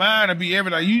 Because your mind will be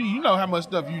everything. You know how much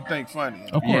stuff you think funny.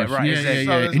 Of course. right, Yeah, exactly.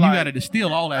 So yeah. it's And you like- got to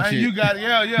distill all that And shit. you got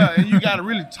and you got to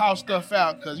really toss stuff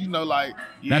out because like,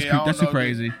 yeah, That's too I don't know.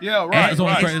 crazy. Yeah, And right. it's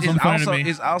only right. crazy. It's only funny to me.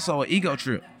 It's also an ego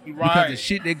trip. Because Right. the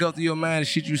shit that go through your mind, the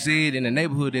shit you said in the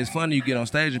neighborhood that's funny, you get on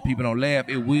stage and people don't laugh,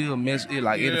 it will mess it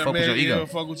like it'll fuck with your ego. It'll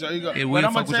fuck with your ego. It will But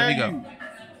I'm fuck gonna with your tell ego. you,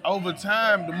 over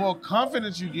time, the more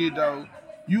confidence you get, though,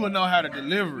 you will know how to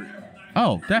deliver it.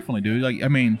 Oh, definitely, dude. Like, I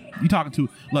mean, you talking to,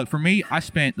 look, for me, I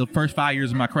spent the first 5 years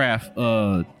of my craft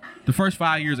the first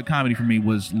 5 years of comedy for me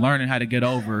was learning how to get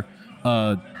over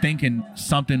thinking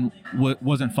something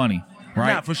wasn't funny. Right?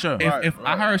 Yeah, for sure. If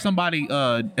I heard somebody,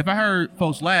 if I heard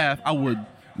folks laugh, I would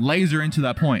laser into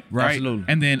that point, right? Absolutely.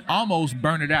 And then almost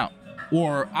burn it out.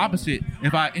 Or opposite,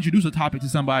 if I introduce a topic to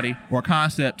somebody or a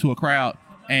concept to a crowd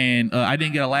and I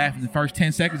didn't get a laugh in the first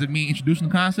 10 seconds of me introducing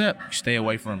the concept, Stay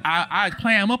away from it. I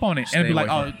clam up on it Stay and be like,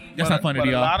 away oh, that's not funny but to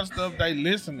a y'all. lot of stuff they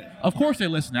listening. Of course they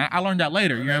listen. I learned that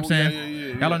later. You know what I'm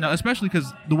saying? Yeah. I learned that, especially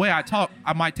because the way I talk,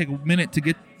 I might take a minute to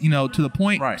get to the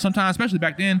point. Right. Sometimes, especially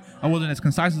back then, I wasn't as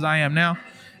concise as I am now.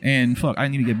 And fuck, I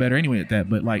need to get better anyway at that.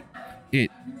 But like,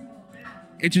 it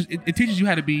teaches you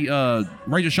how to be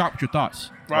razor sharp with your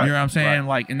thoughts. Right. You know what I'm saying?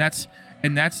 Right. Like, and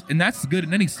that's good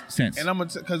in any sense. And I'm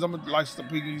gonna like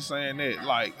speaking you saying that,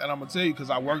 like, and I'm gonna tell you because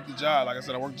I worked the job. Like I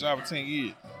said, I worked the job for 10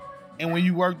 years. And when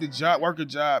you work a job,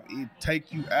 it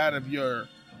take you out of your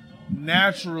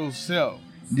natural self.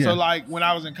 Yeah. So like when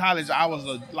I was in college, I was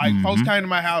folks came to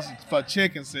my house for a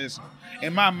chicken session,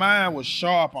 and my mind was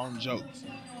sharp on jokes.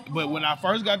 But when I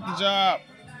first got the job,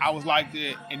 I was like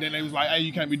that, and then they was like, "Hey,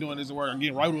 you can't be doing this at work." I'm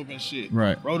getting wrote up and shit.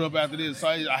 Right. Wrote up after this, so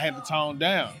I had to tone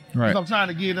down. Right. Because I'm trying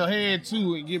to get ahead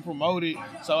too and get promoted.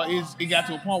 So it got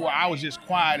to a point where I was just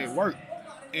quiet at work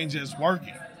and just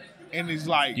working. And it's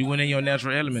like You went in your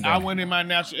natural element, though. I went in my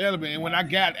natural element, and when I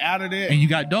got out of that, and you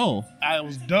got dull. I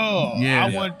was dull. Yeah. I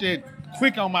wasn't that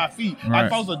quick on my feet. Right.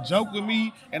 Like folks would joke with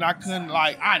me, and I couldn't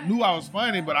I knew I was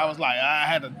funny, but I was like I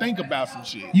had to think about some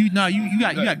shit. You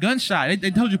got gunshot. They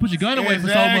told you to put your gun away for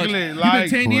so much. Exactly, You've like-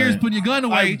 been 10 years putting your gun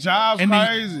away. Like jobs and then-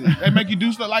 crazy. They make you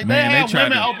do stuff like Man, they they have tried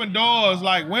women to- open doors.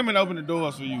 Like women open the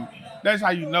doors for you. That's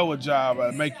how you know a job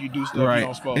make you do stuff Right. you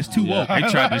don't supposed It's to. too do. woke. They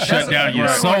tried to shut down your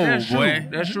soul, That's true. boy.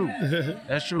 That's true.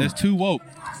 That's true. It's too woke.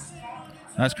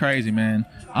 That's crazy, man.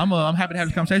 I'm happy to have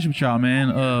this conversation with y'all,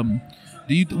 man.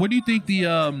 What do you think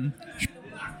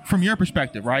from your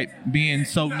perspective, right? Being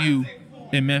so new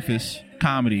in Memphis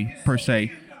comedy per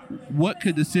se, what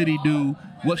could the city do?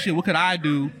 What could I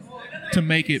do to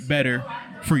make it better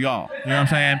for y'all? You know what I'm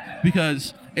saying?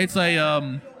 Because it's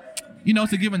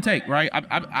it's a give and take, right?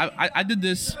 I did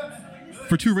this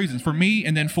for two reasons: for me,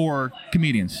 and then for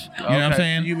comedians. You know what I'm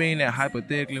saying? You mean that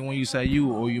hypothetically when you say you,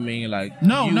 or you mean like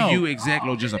No. you exactly,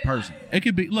 or just a person? It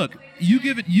could be. Look, you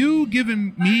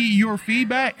giving me your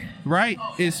feedback, right?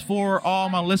 Is for all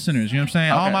my listeners. You know what I'm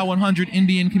saying? All Okay. my 100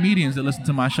 Indian comedians that listen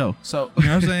to my show. So You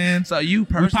know what I'm saying? So you We're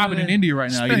personally, popping in India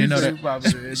right now. You didn't know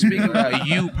that? Speaking about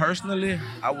you personally,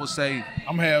 I would say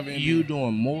I'm having you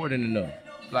doing more than enough.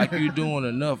 Like you doing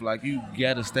enough. Like you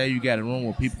gotta stay. You got a room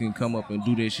where people can come up and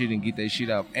do their shit and get their shit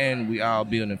out. And we all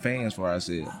building fans for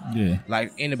ourselves. Yeah.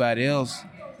 Like anybody else,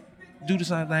 do the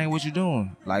same thing what you're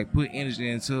doing. Like put energy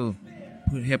into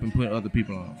helping put other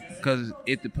people on. Because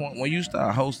at the point when you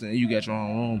start hosting and you got your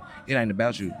own room, it ain't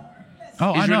about you. Oh,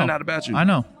 It's I know. really not about you. I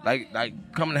know. Like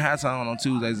coming to High Town on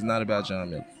Tuesdays is not about John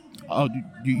Miller. Oh,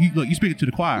 you speaking to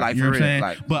the choir. Like, you know for what I'm real, saying?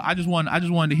 like- But I just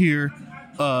wanted to hear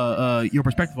your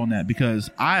perspective on that,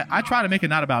 because I try to make it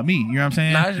not about me. You know what I'm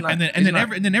saying? No, it's not. And It's not.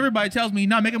 then everybody tells me,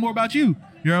 no, make it more about you.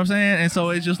 You know what I'm saying? And so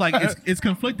it's just like it's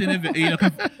conflicting,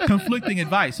 conflicting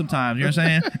advice sometimes. You know what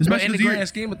I'm saying? But Especially in the 'cause you're- grand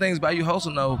scheme of things, by you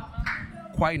hosting though,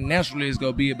 quite naturally it's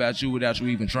gonna be about you without you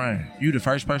even trying. You the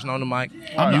first person on the mic.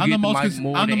 I'm You the get most mic cons-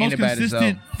 more I'm the than most anybody,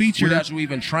 consistent so feature without you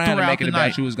even trying to throughout make it the about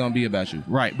night. you. It's gonna be about you.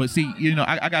 Right, but see,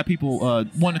 I got people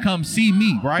want to come see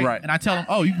me, right? Right. And I tell them,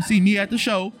 oh, you can see me at the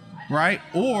show, right?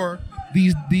 Or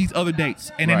these other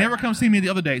dates, and Right. they never come see me at the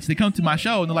other dates. They come to my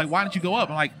show and they're like, why didn't you go up?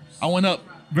 I'm like, I went up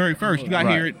very first. You got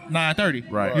Right. here at 9:30.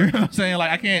 Right. You know what I'm saying?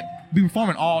 Like, I can't be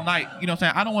performing all night. You know what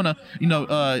I'm saying? I don't want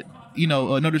to,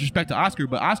 no disrespect to Oscar,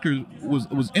 but Oscar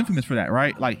was infamous for that,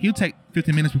 right? Like, he'll take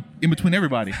 15 minutes in between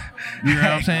everybody. You know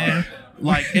what I'm saying?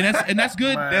 Like, and that's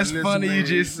good. Man, That's listen, funny you man,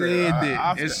 just said that.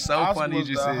 Oscar- It's so Oscar funny you was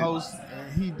just the said. host,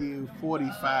 and he did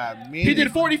 45 minutes. He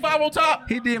did 45 on top.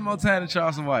 He did more time than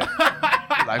Charleston White.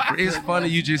 It's funny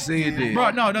you just said that.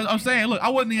 Bro, no, I'm saying, look, I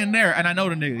wasn't even there, and I know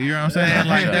the nigga. You know what I'm saying?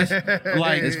 Like, that's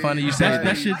like It's funny you said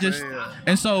that shit just,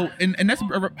 and so, and that's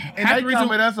And half they the reason. tell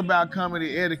me that's about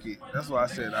comedy etiquette. That's why I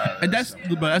said. And that's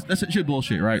shit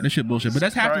bullshit, right? That shit bullshit. But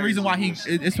that's half the reason why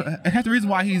it's half the reason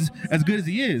why he's as good as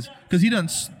he is, because he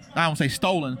doesn't. I don't say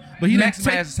stolen, but he done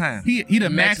Maximize his time. He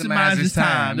done maximize his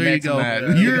time. There you go.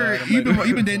 Maximize.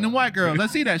 You've been dating them white girls.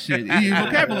 Let's see that shit. Your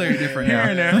vocabulary different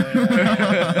now.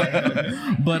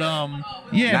 But yeah,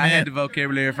 Now, I man. had the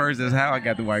vocabulary first. That's how I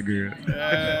got the white girl.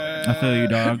 I feel you,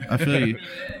 dog. I feel you.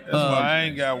 That's why I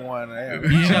ain't got one.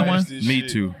 You ain't got one? Me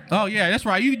too. Oh yeah, that's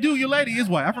right. You do. Your lady is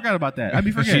white. I forgot about that. I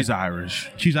be forgetting. She's Irish.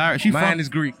 She's Irish. She Mine from is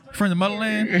Greek. from the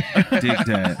motherland. Dig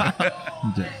that.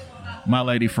 My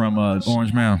lady from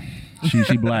Orange Mound.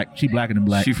 She black. She blacker than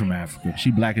black. She from Africa.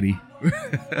 She blackity.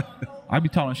 I be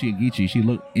telling she a Geechee. She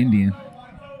look Indian.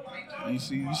 You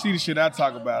see the shit I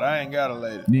talk about. I ain't got a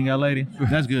lady. You ain't got a lady?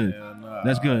 That's good. Hell nah.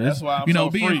 That's good. That's why I'm you know,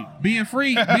 so being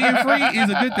free is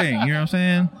a good thing. You know what I'm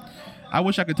saying? I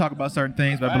wish I could talk about certain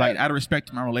things, but like out of respect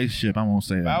to my relationship, I won't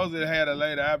say If I that. had a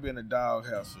lady, I'd be in a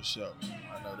doghouse for sure.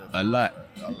 I know that. A lot.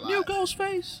 New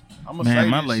Ghostface. Man,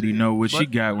 my lady know what she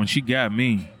got when she got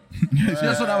me.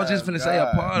 That's what I was just finna say. A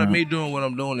part of Uh-huh. me doing what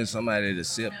I'm doing is somebody to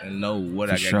accept and know what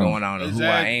I got sure. going on and who I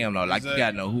Exactly. am. Though, like Exactly. you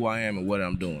gotta know who I am and what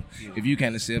I'm doing. If you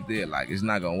can't accept it, like it's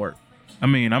not gonna work. I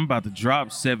mean, I'm about to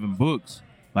drop 7 books.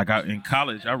 Like in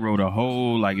college, I wrote a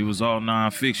whole, like it was all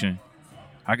nonfiction.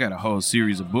 I got a whole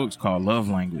series of books called Love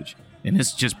Language. And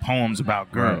it's just poems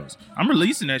about girls. I'm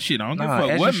releasing that shit. I don't give a fuck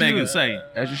as what you Megan should. say.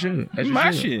 As you should. As you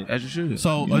My should. shit. As you should.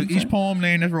 So each poem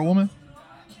named after a woman?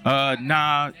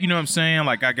 Nah, you know what I'm saying?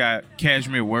 Like I got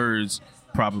Cashmere Words,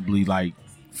 probably like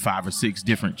 5 or 6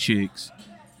 different chicks,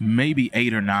 maybe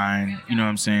 8 or 9. You know what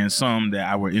I'm saying? Some that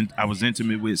I was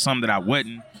intimate with, some that I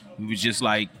wasn't. We was just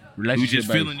like we was just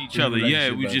Relationship feeling based. each other. Yeah,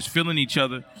 Relationship we was based. just feeling each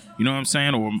other. You know what I'm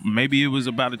saying? Or maybe it was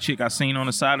about a chick I seen on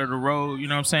the side of the road. You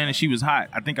know what I'm saying? And she was hot.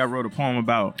 I think I wrote a poem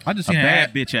about I just a seen an bad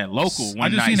ad- bitch at local one I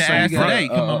just night. seen the So ad we today.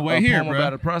 got- Come on the way here, poem bro.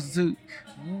 about a prostitute.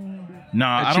 Nah,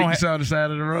 I I don't. don't on the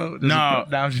side of the road. No.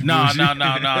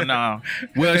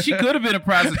 Well, she could have been a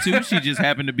prostitute. She just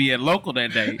happened to be at local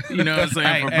that day. You know what I'm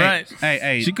saying? For brunch.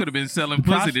 Hey. She could have been selling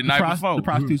pussy the night before. The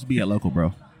prostitutes be at local,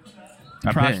 bro.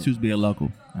 I Prostitutes be at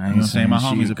local. I You ain't know what I'm saying? My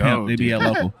saying she homies a are pimp. gold They be at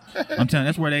digger. local. I'm telling you,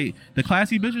 that's where the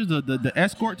classy bitches, the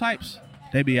escort types,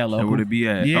 they be at local. Where they be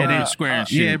at? Yeah, Open they Square and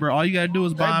shit. Yeah, bro. All you gotta do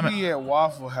is buy They them. be at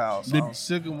Waffle House on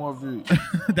Sycamore Beach.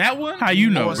 That one? How you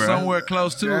know, Or bro? somewhere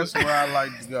close to That's it. where I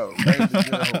like to go. They the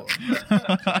good whore.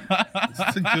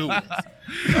 It's the good ones.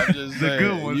 I'm just saying.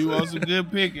 good ones. You want some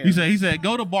good picking? He said,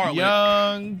 go to Bartlett.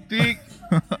 Young, thick.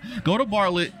 Go to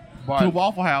Bartlett to Bartlett.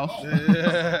 Waffle House,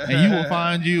 and you will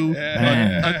find you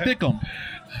a thickum.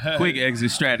 Quick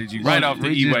exit strategy right off the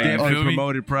We just E-way. You definitely feel me?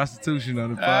 promoted prostitution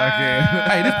on the podcast.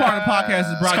 Hey, this part of the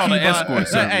podcast is brought called to you an by escort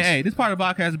service. Hey, this part of the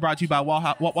podcast is brought to you by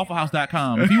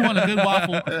WaffleHouse.com. If you want a good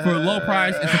waffle for a low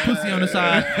price and some pussy on the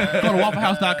side, go to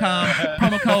WaffleHouse.com.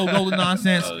 Promo code Golden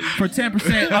Nonsense for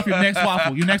 10% off your next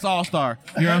waffle, your next All-Star.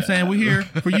 You know what I'm saying? We're here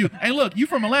for you. Hey, look, you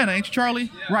from Atlanta, ain't you, Charlie?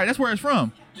 Right, that's where it's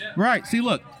from. Right. See,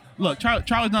 look,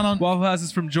 Charlie's not on. Waffle House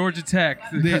is from Georgia Tech,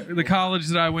 the college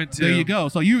that I went to. There you go.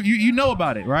 So you know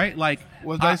about it, right? Like,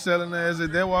 Was they selling that? Is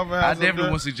it that Waffle House? I up definitely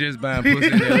there? would suggest buying pussy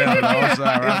in Atlanta. I'm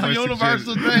sorry. It's a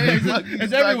universal thing.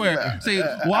 it's everywhere. See,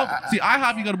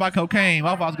 IHOP you go to buy cocaine.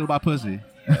 Waffle House go to buy pussy.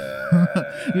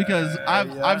 Because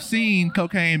I've seen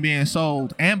cocaine being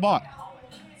sold and bought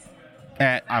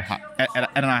at IHOP at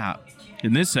an IHOP.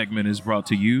 And this segment is brought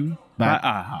to you by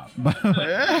IHOP.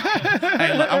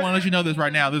 Hey, look, I want to let you know this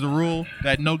right now. There's a rule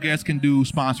that no guest can do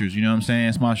sponsors. You know what I'm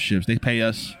saying? Sponsorships. They pay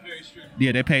us.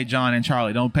 Yeah, they pay John and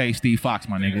Charlie. Don't pay Steve Fox,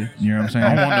 my nigga. You know what I'm saying?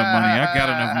 I don't want enough money. I got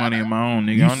enough money of my own,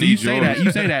 nigga. I don't You need say yours. that,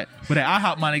 you say that, but that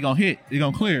IHOP money gonna hit, it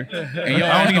gonna clear, and your I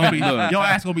ass don't gonna be, even look. your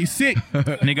ass gonna be sick.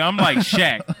 Nigga, I'm like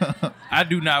Shaq. I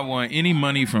do not want any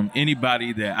money from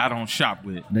anybody that I don't shop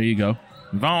with. There you go.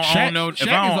 If I Shaq- don't own no, if Shaq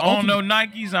I is don't the own no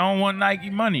Nikes, I don't want Nike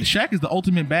money. Shaq is the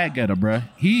ultimate bag getter, bruh.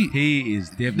 He is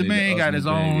definitely the man got his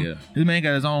own. Yeah. This man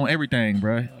got his own everything,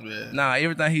 bruh. Nah,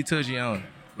 everything he touch, he own.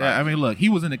 Yeah, I mean, look, he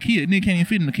was in the Kia. Nigga can't even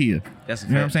fit in the Kia. That's a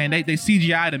You know what I'm fact. saying? They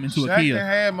CGI'd him into a Shaq Kia. done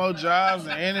had more jobs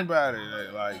than anybody.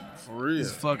 Like for real.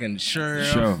 He's fucking sheriff.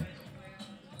 Sure.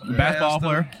 Basketball Pastor.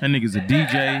 player. That nigga's a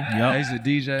DJ. Yeah, he's a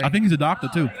DJ. I think he's a doctor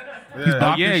too. Yeah. He's Oh,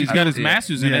 Dr. yeah, he's got his Yeah.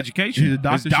 master's in Yeah. education. He's a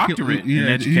doctor. His doctorate yeah, in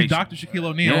education. He's Dr. Shaquille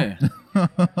O'Neal. Yeah.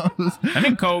 I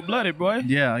think cold-blooded, boy.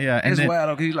 yeah. And It's then, wild,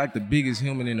 though, 'cause he's like the biggest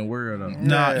human in the world, though.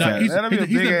 No, he's that'll be a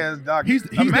he's big the- ass doctor. he's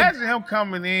the- Imagine him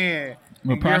coming in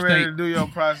With and get ready prostate. to do your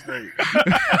prostate.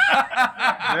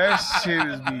 That shit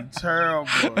is be terrible.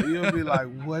 You'll be like,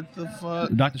 what the fuck?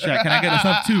 Dr. Shaq, can I get a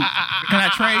substitute? Can I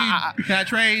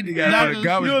trade? You gotta put a Doctors?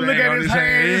 garbage You'll look bag at on his his hand.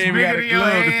 hand, He it's ain't got bigger a than your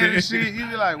glove to hand and fit. shit. You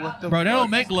be like, what the Bro, fuck? they don't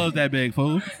make gloves that big,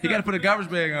 fool. He got to put a garbage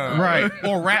bag on. Right.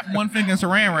 Or wrap one finger in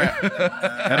saran wrap.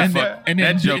 And then-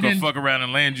 That joke and will then- fuck around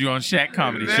and land you on Shaq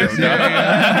Comedy Show. That's dog.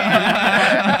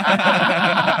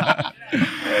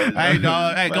 Hey,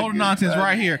 dog. Hey, Golden Nonsense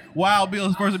right here. Wild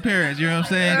Bill's first appearance. You know what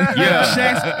I'm saying? Yeah.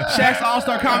 Shaq's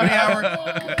All-Star Comedy Hour.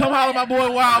 Come holler at my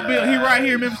boy Wild Bill. He right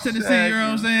here in Memphis, Tennessee. You know what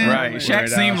I'm saying? Right. Shaq Word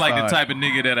seemed like the outside. type of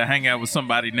nigga that'll hang out with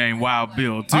somebody named Wild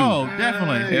Bill, too. Oh,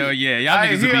 definitely. Hell yeah. Y'all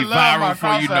Hey, niggas will be he'll love my viral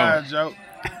before you know cross-eyed it. joke.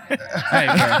 Hey,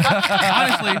 bro.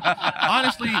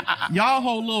 Honestly, y'all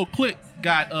whole little clique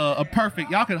got a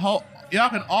perfect. Y'all can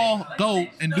all go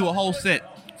and do a whole set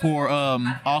for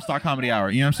All-Star Comedy Hour.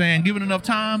 You know what I'm saying? Give it enough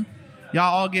time,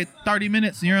 y'all all get 30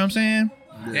 minutes. You know what I'm saying?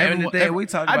 We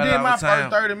talk I about did it all my the time.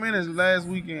 first 30 minutes last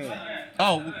weekend.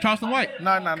 Oh, Charleston White.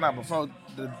 Nah, before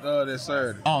that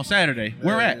Saturday. On Saturday.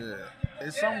 Where at? Yeah.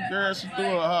 It's some girl. She threw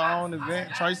her own event.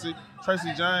 Tracy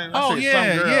James. Oh,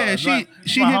 yeah. She my hit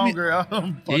me.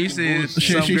 homegirl. He said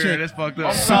She some girl said- that's fucked I'm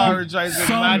up. sorry,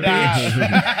 Tracy. My bad.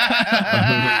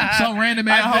 Some random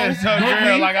I ass said some hoe.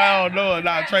 girl like I don't know her.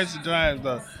 Nah, Tracy James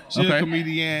though. She Okay. a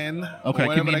comedian. Okay,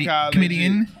 whatever they call it.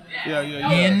 comedian.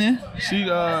 Yeah. She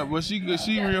well she good.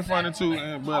 She real funny too.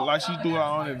 But like she threw her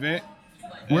own event.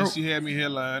 Where- And she had me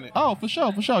headline it. Oh, for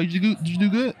sure. Did you do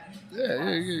good?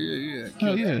 Yeah.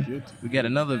 Hell yeah. We got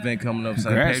another event coming up St.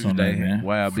 Congrats Patrick's on that, Day. man.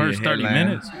 Wild First Bill 30 headline.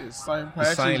 minutes. St. The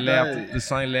Patrick's St. Day. The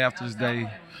St. Laughter's Day.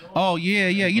 Oh yeah.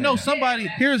 You know, somebody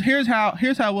here's how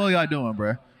well y'all doing,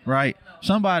 bruh. Right?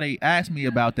 Somebody asked me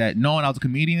about that, knowing I was a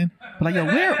comedian. But like, yo,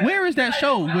 where is that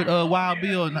show with Wild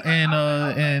Bill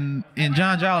and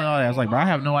John Jolly and all that? I was like, bro, I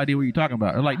have no idea what you're talking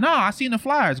about. They're like, no, I seen the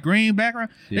flyers, green background.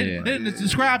 Yeah. They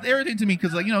described everything to me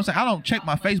because, like, you know what I'm saying? I don't check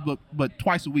my Facebook but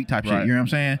twice a week type shit. Right. You know what I'm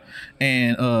saying?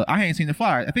 And I ain't seen the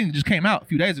flyer. I think it just came out a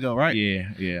few days ago, right?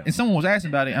 Yeah. And someone was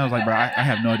asking about it, and I was like, bro, I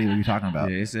have no idea what you're talking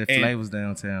about. Yeah, it's at And- Flavors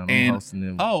downtown. I'm And hosting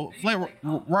them. oh, Flavor,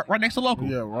 right next to Local.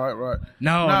 Yeah, right.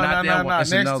 No, not that one.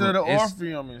 It's Next another. to the It's-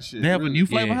 Orpheum and shit. They have a new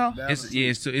Flavor yeah. House.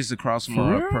 It's across from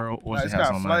For real? Pearl Nah, Oyster it's House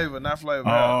got on flavor, not flavor.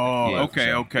 Oh,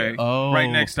 Yeah, okay. Oh. Right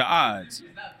next to Odds.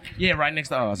 Yeah, right next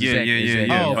to us. Yeah, Exactly, yeah, exactly.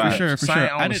 yeah, Oh, yeah. for sure. Same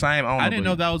owner, same owner. I didn't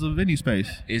know but that was a venue space.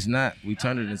 It's not. We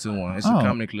turned it into one. It's Oh. a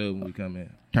comedy club when we come in.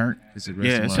 Turn. It's a Yeah,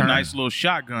 restaurant. it's a nice little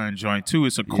shotgun joint too.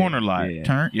 It's a corner lot. Yeah.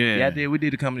 Turn. Yeah. Yeah, I did. We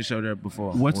did a comedy show there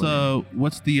before. What's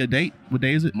the date? What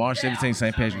day is it? March 17th,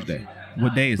 St. Patrick's Day.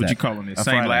 What day is What that? you calling it? A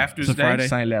St. Friday. Laughter's It's a Day? Friday?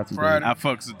 St. Laughter's Friday. Day. I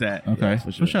fucks with that. Okay, Yeah,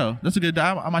 for sure. That's a good day.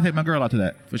 I might take my girl out to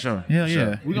that. For sure. Hell For yeah.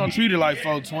 sure. We gonna treat it like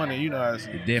 420. You know how it's.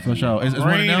 Definitely. For sure. It's one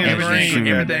of Green them. and Everything, green.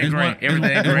 everything It's green. one-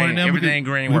 Everything it's one of green. them Everything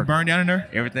green we work. burn down in there.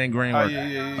 Everything green Oh work.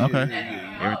 yeah. Okay.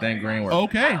 Everything green work.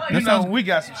 Okay. You That know sounds we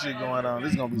got some shit going on.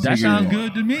 This is gonna be. that some sounds shit.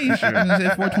 good to me. Sure.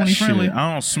 420 friendly. Shit,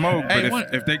 I don't smoke, Hey, but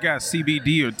what- if they got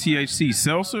CBD or THC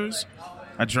seltzers,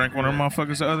 I drank one of them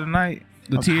motherfuckers the other night.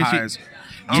 The I was THC high as-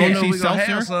 I don't know if THC we gonna have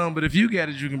seltzer? some, but if you got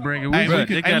it, you can bring it with Hey, you. we Bruh, could-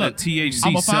 they hey, got a look, THC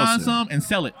I'm gonna find seltzer. some and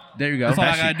sell it. There you go. That's all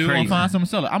I That gotta shit do. I'm crazy. find some and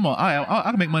sell it. I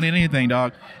can make money in anything,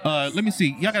 dog. Let me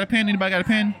see. Y'all got a pen? Anybody got a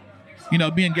pen? You know,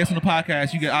 being guest on the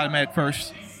podcast, you get automatic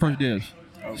first dibs.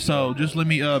 So just let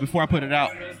me before I put it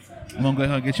out, I'm gonna go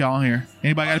ahead and get y'all on here.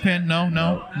 Anybody got a pen?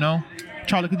 No.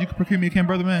 Charlie, could you procure me a pen,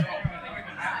 brother man?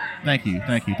 Thank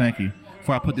you.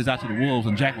 Before I put this out to the wolves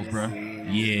and jackals, bro. Yeah.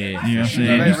 You know what I'm So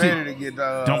saying? they You see- ready to get.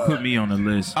 Don't put me on the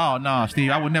list. Oh no, Steve,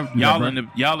 I would never do Y'all that, in bro. the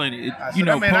y'all in it, I you said,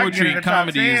 know, man, I can get poetry in and the top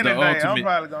comedy 10 is the today. I'm ultimate.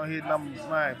 probably gonna hit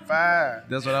number 5.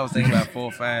 That's what I was thinking about. 4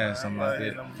 or 5, something like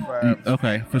that. Number 5.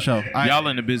 Okay, for sure. Y'all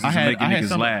in the business of making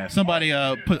niggas laugh. Somebody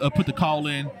put the call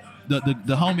in, the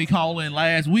homie call in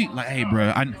last week. Like, hey,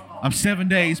 bro, I'm 7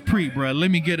 days pre, bro. Let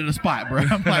me get in a spot, bro.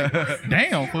 I'm like,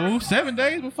 damn, fool, 7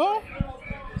 days before.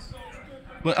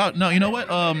 But no, you know what?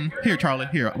 Here, Charlie.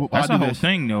 Here, That's I'll the do whole this.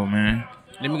 thing, though, man.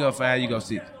 Let me go 5. You go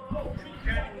 6.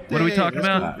 What are we talking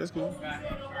about? That's cool.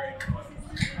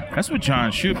 That's what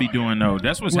John should be doing, though.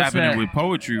 That's what's What's happening that? with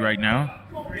poetry right now.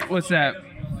 What's that?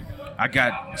 I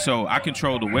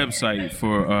control the website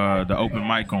for the open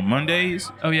mic on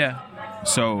Mondays. Oh yeah.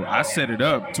 So I set it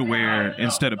up to where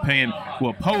instead of paying,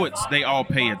 well, poets, they all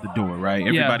pay at the door, right?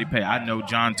 Everybody pay. I know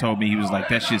John told me, he was like,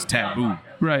 that shit's taboo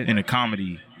Right. in a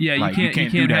comedy. Yeah, Like, you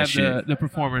can't do that have shit. the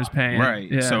performers paying.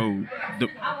 Right. Yeah. So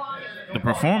the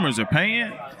performers are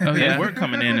paying. Oh, yeah? And we're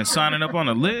coming in and signing up on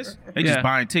the list. They just Yeah.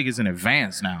 buying tickets in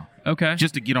advance now Okay.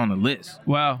 just to get on the list.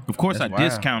 Wow. Of course, That's I wild.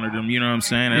 discounted them. You know what I'm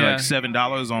saying? They're Yeah. like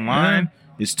 $7 online.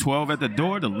 It's 12 at the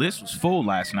door. The list was full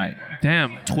last night.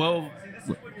 Damn.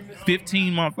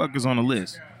 15 motherfuckers on the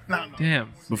list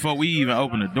Damn. before we even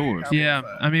opened the doors. Yeah.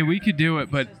 I mean, we could do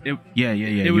it, but it Yeah. it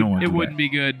you don't would want it to do wouldn't that. be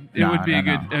good. It Nah, would be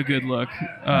nah, a good look.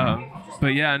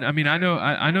 But yeah, I mean, I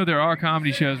know there are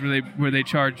comedy shows where they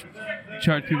charge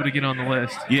people to get on the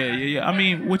list. Yeah. I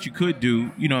mean, what you could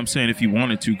do, you know what I'm saying, if you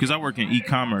wanted to, because I work in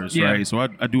e-commerce, Yeah. right? So I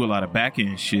do a lot of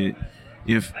back-end shit.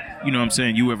 If, you know what I'm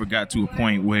saying, you ever got to a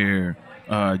point where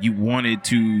you wanted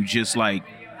to just, like,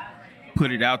 put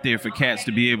it out there for cats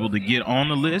to be able to get on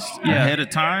the list Yeah. ahead of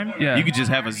time, Yeah. you could just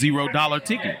have a $0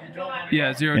 ticket.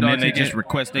 Yeah, $0 And then they ticket. just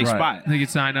request their Right. spot. They could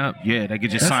sign up. Yeah, they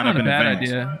could just That's sign not up in a bad advance.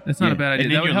 idea. That's not Yeah. a bad And idea.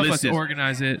 then That would your help list us is-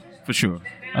 organize it For sure.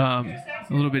 a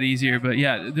little bit easier. But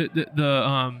yeah,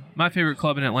 the my favorite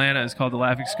club in Atlanta is called the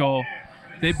Laughing Skull.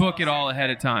 They book it all ahead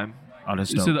of time. Oh,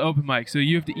 that's dope. So the open mic. So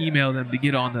you have to email them to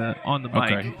get on the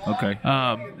mic. Okay.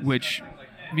 Which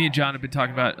me and John have been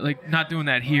talking about, like not doing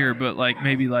that here, but like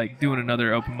maybe like doing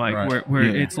another open mic Right. where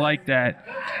Yeah. it's like that,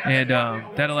 and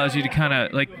that allows you to kind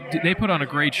of like they put on a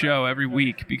great show every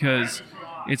week because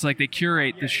it's like they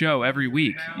curate the show every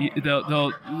week.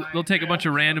 They'll take a bunch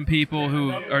of random people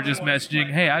who are just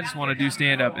messaging, "Hey, I just want to do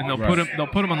stand up," and they'll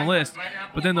put them on the list,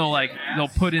 but then they'll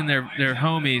put in their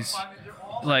homies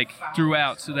like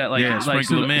throughout so that like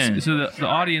sprinkle them in. so the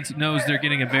audience knows they're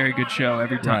getting a very good show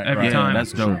every time. Right, right. time.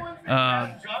 That's dope.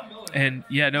 And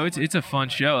yeah, no, it's a fun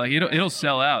show. Like it'll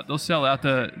sell out. They'll sell out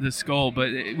the Skull,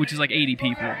 which is like 80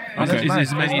 people. That's It's nice,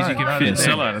 as many that's as you nice. can Yeah, fit.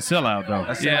 there. a sellout though.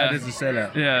 That's Yeah. This is a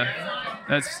sellout. Yeah,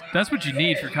 that's what you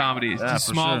need for comedy. It's Yeah, just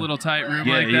a for small sure. little tight room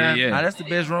Yeah, like yeah, that. yeah. Nah, that's the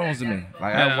best rooms to me.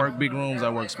 Like Yeah. I work big rooms, I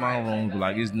work small rooms, but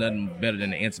like it's nothing better than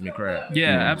the intimate crowd.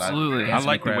 Yeah, Like, absolutely. I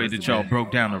like the crowd way is that the y'all best.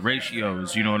 broke down the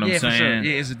ratios. You know what Yeah, I'm for saying? sure.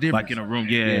 Yeah, it's a difference. Like in a room,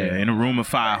 Yeah. in a room of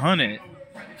 500,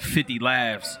 50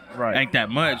 laughs Right. ain't that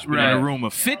much. But Right. in a room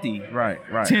of 50, Right.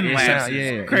 10 It laughs sound-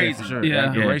 is crazy. for sure. Yeah.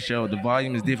 Like, the Yeah. ratio, the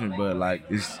volume is different, but like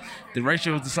the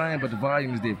ratio is the same, but the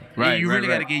volume is different. Right, You right, really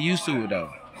right. got to get used to it though.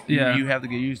 Yeah. You have to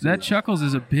get used to That it. Chuckles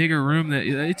is a bigger room.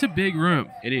 It's a big room.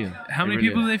 It is. How It many really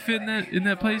people is. do they fit in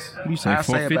that place? You say I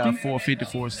say 450? about 450,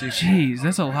 460. Jeez,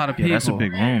 that's a lot of Yeah, people. that's a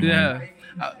big room. Yeah.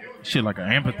 Man. Shit like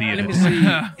an amphitheater. Let me see.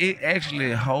 It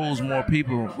actually holds more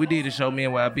people. We did a show. Me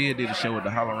and Beal did a show at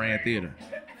the Holloran Theater.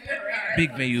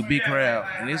 Big venue, big crowd,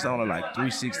 and it's only like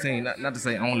 316. Not to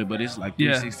say only, but it's like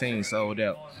Yeah. 316 sold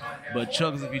out. But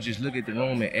Chuckles, if you just look at the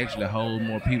room, it actually holds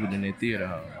more people than that theater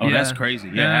hall. Oh, Yeah. that's crazy.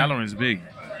 Yeah, Yeah. Halloran's big.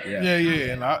 Yeah.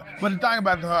 And but the thing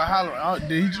about the Holler, I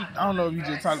don't know if you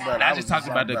just talked about it. I just talked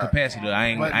about the capacity. I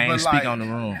ain't But speak like, on the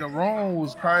room. The room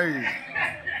was crazy.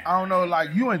 I don't know,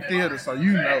 like you in theater, so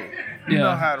you know. You Yeah.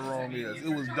 know how the room is. It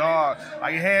was dark.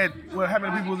 Like it had how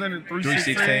many people was in it?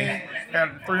 316.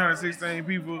 Had 316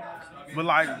 people. But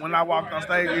like when I walked on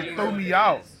stage, it threw me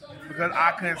off because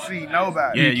I couldn't see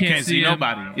nobody. Yeah, You you can't can't see see them.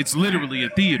 nobody. It's literally a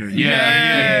theater.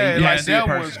 Yeah, You like can't see a that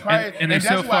person. was crazy. And they're that's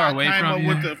so why far I away came from up you.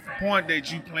 with the point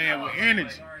that you playing with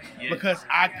energy. Because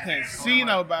I couldn't see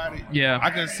nobody. Yeah. I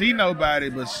couldn't see nobody,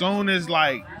 but soon as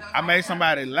like I made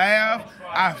somebody laugh,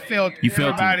 I felt You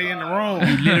felt everybody in the room.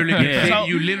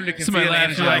 You literally can Somebody feel the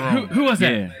laughs. energy You're in like, the room. who was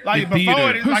that? Yeah. Like The before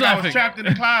theater. it, Who's like I was laughing? trapped in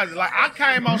the closet. Like I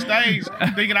came on stage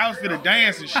thinking I was finna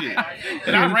dance and shit.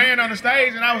 And I ran on the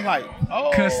stage and I was like,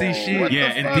 oh, Couldn't see shit. what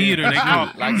Yeah, the in fuck? theater, they go,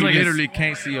 Like you literally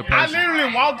can't see a I person.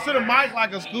 literally walked to the mic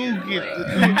like a school kid,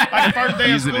 like the first day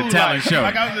of He's at school. a talent like, show.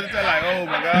 like I was at the like, oh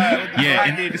my god, what the Yeah, fuck?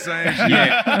 and- Did the same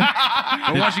shit.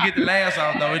 But once you get the laughs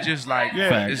off, though, it's just like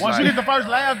Yeah. it's Once like, you get the first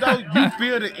laugh, though, you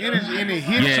feel the energy and it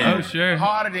hits Yeah. you Oh, sure.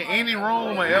 harder than any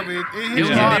room or ever. It it hits was,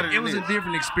 you harder. it than was a this.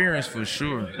 different experience for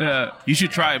sure. Yeah. You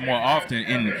should try it more often.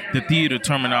 And the theater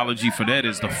terminology for that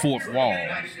is the fourth wall,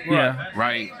 Yeah.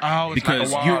 right? Oh, it's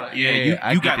Because like a you, wall. I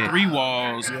you get got that. 3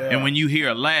 walls, and when you hear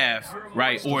a laugh,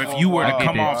 right, or if you were to I get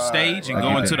come that. off stage and I go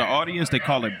get into that. the audience, they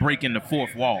call it breaking the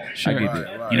fourth wall. I get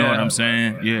that. You know Yeah. what I'm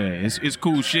saying? Yeah, it's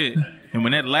cool shit. And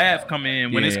when that laugh come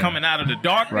in, when it's Yeah. coming out of the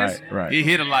darkness, Right. it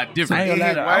hit a lot I different. ain't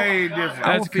gonna lie to you, Way different.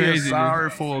 I That's would feel crazy, dude. sorry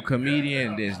for a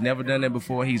comedian that's never done that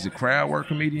before. He's a crowd work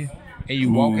comedian, and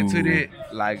you walk into that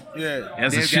like Yeah.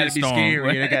 That's a that's gotta be shitstorm.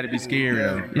 scary. That gotta be scary.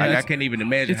 Yeah. Like Yeah, I can't even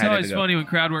imagine It's how always that go. funny when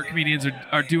crowd work comedians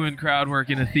are doing crowd work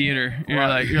in a theater. You're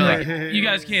like, you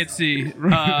guys can't see.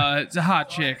 It's a hot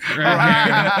chick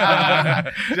right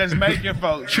here. Just making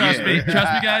folks. Trust me,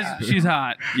 guys. She's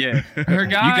hot. Yeah. Her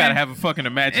guy. You gotta have a fucking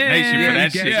imagination Yeah, for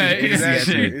that yeah, shit. yeah, You can't see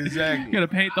Exactly. shit. Exactly. You gotta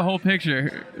paint the whole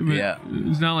picture. But Yeah.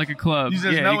 It's not like a club. You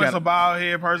just Yeah, know you it's gotta- a bald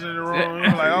head person in the room.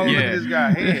 You're like, oh, look Yeah. at this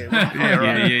guy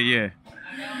head. Yeah.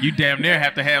 You damn near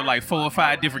have to have like 4 or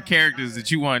 5 different characters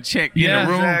that you want to check Yeah, in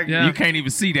the room. exactly. Yeah. You can't even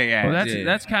see their ass. Well, that's Yeah.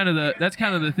 that's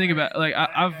kind of the thing about like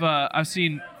I've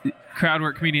seen crowd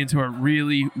work comedians who are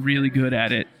really really good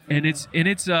at it, and it's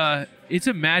a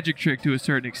magic trick to a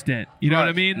certain extent. You know what I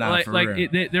Right. mean? Nah, like for like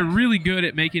real. they're really good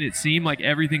at making it seem like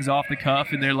everything's off the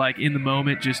cuff, and they're like in the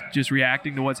moment, just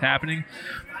reacting to what's happening.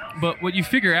 But what you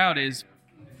figure out is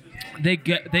they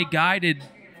guided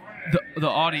the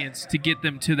audience to get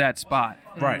them to that spot.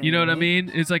 Right. You know what I mean?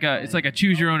 It's like a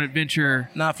choose your own adventure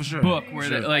Nah, for sure. book where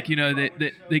Sure.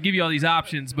 they give you all these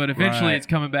options, but eventually Right. it's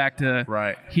coming back to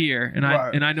Right. here, and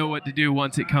Right. I know what to do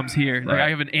once it comes here. Like Right. I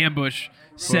have an ambush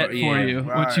set for yeah. you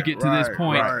once you get to this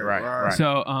point. Right.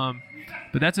 So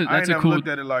But that's a never cool. looked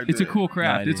at it like it's that. a cool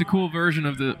craft. Nah, It's a cool version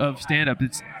of stand up.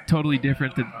 It's totally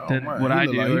different than man, what he I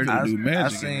look do. like he Or- finna do I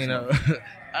magic seen in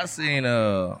I seen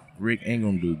Rick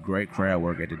Ingram do great crowd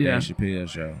work at the Yeah. Dave Chappelle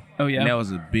show. Oh, yeah? and that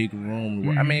was a big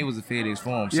room. I mean, it was a FedEx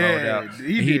Forum sold Yeah, out.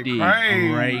 he did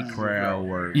great crazy, crowd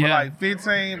work. For Yeah. like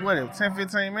 15,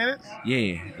 15 minutes?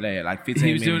 Yeah, like 15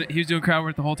 he was minutes. doing crowd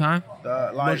work the whole time.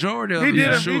 Like, Majority of he it, did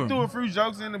yeah, he sure. threw a few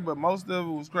jokes in it, but most of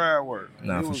it was crowd work.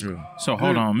 Nah, It for was- sure. So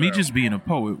hold Good on, me crowd. just being a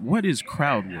poet, what is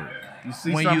crowd work? You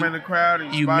see When something you- in the crowd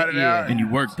and you you spot ma- it yeah. out And you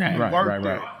work that. you Right, work right, it,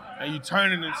 right. and you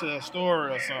turn it into a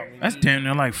story or something. That's You damn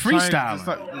near like change it to freestyling.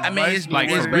 something- I mean, it's basically like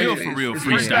what for it real, is. for real It's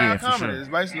freestyle. freestyle Yeah, for comedy. sure. It's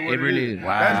basically what It really is. That's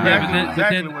Wow. Yeah,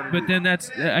 exactly what it but is. then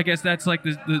that's I guess that's like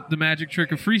the magic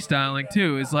trick of freestyling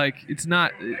too. Is like it's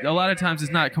not a lot of times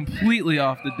it's not completely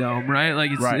off the dome, right? Like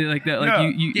it's Right. like that. Like Yeah.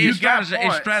 you It's got strategized.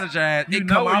 points. It's strategized. You It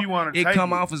know come where off. you wanna It take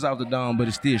come it. off as off the dome, but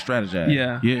it's still strategized.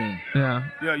 yeah Yeah. yeah.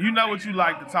 Yeah, you know what you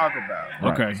like to talk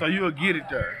about. Okay. So you'll get it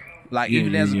there. Like Yeah,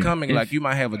 even yeah, as a yeah. comic, If- like you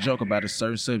might have a joke about a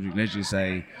certain subject. Let's just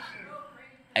say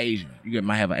Asian.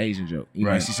 Might have an Asian joke. You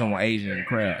might Right. see someone Asian in the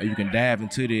crowd. Or you can dive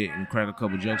into that and crack a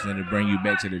couple jokes and it'll bring you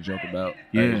back to the joke about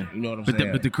Yeah. Asian. You know what I'm But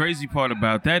saying? but the crazy part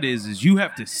about that is you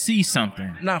have to see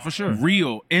something Nah, for sure.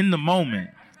 real in the moment,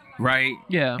 right?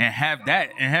 Yeah. And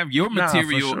have your Nah, for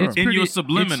material sure. in your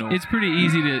subliminal. It's pretty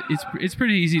easy to it's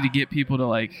pretty easy to get people to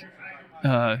like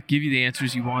give you the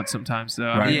answers you want sometimes though.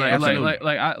 I Right. mean,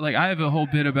 Yeah, like I have a whole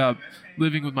bit about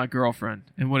living with my girlfriend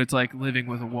and what it's like living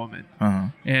with a woman. Uh-huh.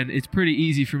 And it's pretty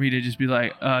easy for me to just be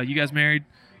like, you guys married?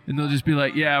 And they'll just be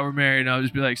like, yeah, we're married. And I'll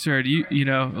just be like, sir, do you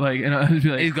know, like, and I'll just be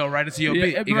like, It go right into your yeah,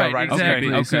 bit. It go right, right into exactly.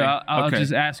 your bit. So I'll okay.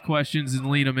 just ask questions and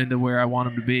lead them into where I want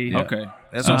them to be. Okay.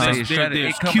 That's So what I'm there's, saying.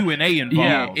 there's It come- Q&A involved.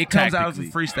 Yeah, It comes out as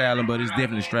tactically. freestyling, but it's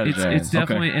definitely strategized. It's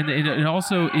definitely and it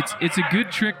also it's a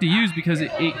good trick to use because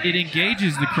it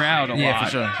engages the crowd a Yeah, lot. for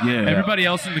sure. Yeah. Everybody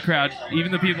else in the crowd,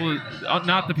 even the people,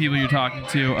 not the people you're talking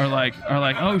to, are like,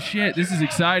 oh shit, this is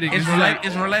exciting. It's This is like-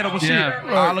 it's relatable Yeah.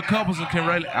 shit. All the couples can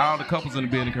relate. All the couples in the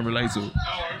building can relate to it.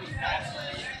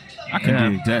 I can Yeah.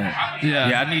 dig that.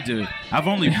 Yeah. I need to. I've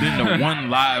only been to one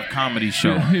live comedy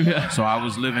show. Yeah. So I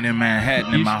was living in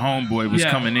Manhattan and my homeboy was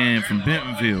Yeah. coming in from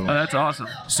Bentonville. Oh, that's awesome.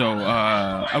 So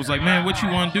I was like, man, what you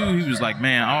want to do? He was like,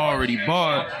 man, I already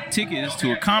bought tickets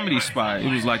to a comedy spot. It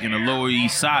was like in the Lower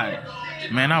East Side.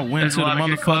 Man, I went There's to a the lot of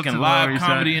good clubs in motherfucking the Lower live East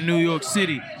comedy Side. in New York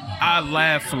City. I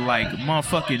laughed for like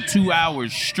motherfucking 2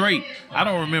 hours straight. I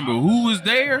don't remember who was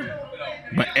there,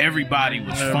 but everybody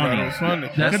was funny. That's funny.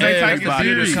 That's Because they take it everybody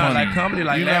was serious. funny. Like comedy,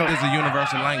 like You laugh know- is a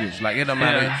universal language. Like it don't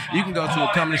matter. Yeah. You can go to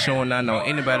a comedy show and not know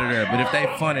anybody there, but if they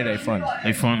funny, they funny.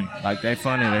 They funny. Like they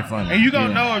funny, they funny. And you gonna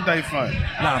Yeah. know if they funny.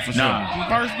 Nah, for sure. Nah.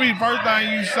 First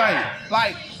thing you say.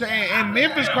 Like, and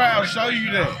Memphis crowds show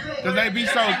you that. Because they be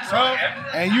so tough,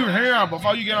 and you hear them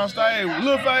before you get on stage.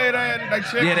 Little fade ass, they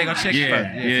check Yeah, they you. gonna check you Yeah,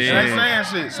 first. yeah, for yeah. sure. They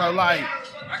saying shit. So, like,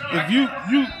 if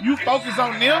you focus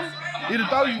on them, it'll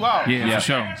throw you off. Yeah, for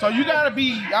sure. So you gotta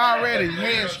be already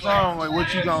headstrong with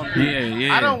what you gonna do. Yeah,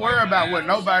 yeah. I don't worry about what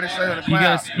nobody say in the You crowd.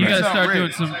 guys, you It's gotta start already.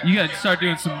 doing some. You gotta start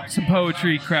doing some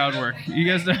poetry crowd work. You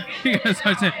guys, you gotta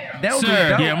start saying, That would be "Sir,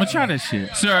 dope. Yeah, I'm gonna try that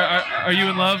shit. sir, are you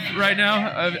in love right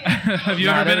now? Have you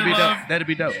ever been that'd in be love?" dope. That'd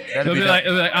be dope. They'll That'd be be like,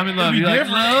 dope. they'll be like, "I'm in love." It'll be You're like,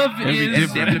 different. "Love It'll be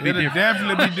is." different. It'll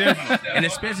definitely be different. And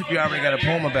especially if you already got a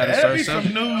poem about a That'll certain be some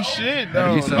subject. new shit That'll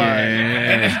though. be some- Like,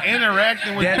 Yeah. and it's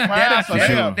interacting with the That, crowd, so that,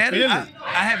 they that, that, feel I, it.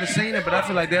 I haven't seen it, but I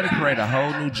feel like that'll create a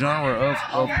whole new genre of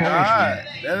poetry. God,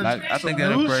 that is Like, I some think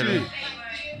that'll new create shit. a...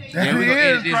 That Yeah, we're gonna is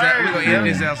edit this out. We're gonna crazy.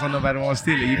 edit this out so nobody wants to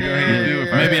steal it. You can go ahead and do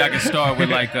it. Maybe I can start with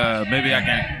like, maybe I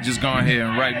can just go ahead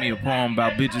and write me a poem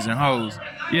about bitches and hoes,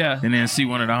 Yeah. and then see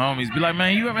one of the homies be like,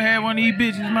 man, you ever had one of these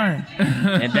bitches, man?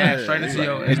 And dive straight into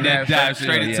your... And then dive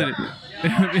straight into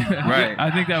yeah. the. Right.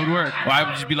 I think that would work. Or I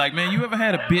would just be like, man, you ever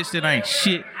had a bitch that ain't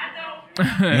shit?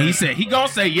 And he said, he gonna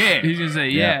say yeah. He's gonna say,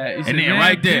 "Yeah." He And said, then "Man,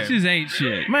 right there. bitches ain't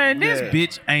shit." Man, this Yeah.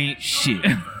 bitch ain't shit.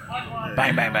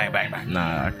 Bang, bang, bang, bang, bang.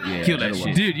 Nah, yeah. Kill that that'll shit.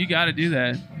 work. Dude, you got to do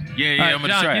that. Yeah, All right, I'm gonna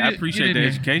John, try. get I it- appreciate get the in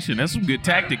here. education. That's some good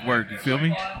tactic work. You feel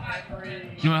me?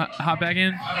 You want to hop back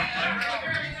in?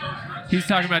 He's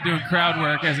talking about doing crowd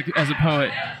work as a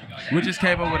poet. We just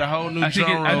came up with a whole new I think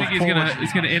genre I think of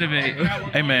he's gonna innovate.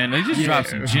 Hey man, they just dropped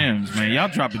some gems, man. Y'all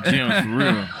dropping gems for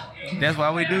real. That's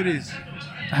why we do this.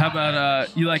 How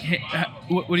about you like?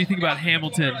 What do you think about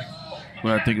Hamilton?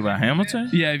 What I think about Hamilton?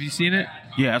 Yeah, have you seen it?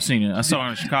 Yeah, I've seen it. I saw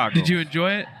it in Chicago. Did you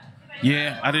enjoy it?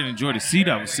 Yeah, I didn't enjoy the seat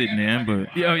I was sitting in, but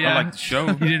Oh, yeah. I liked the show.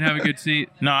 You didn't have a good seat.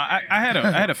 No, I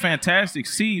had a fantastic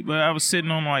seat, but I was sitting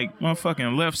on like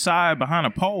motherfucking left side behind a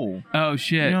pole. Oh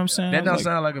shit. You know what I'm saying? That don't Like,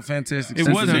 sound like a fantastic. it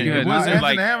wasn't good. good. It wasn't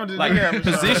Anthony Hamilton, like they have a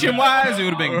show. position wise. It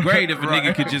would have been great if a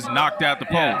nigga could just knocked out the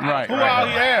pole. Right. Who all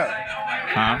you had?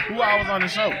 Huh? Who all was on the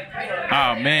show?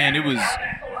 Oh man, it was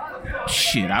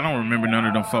shit. I don't remember none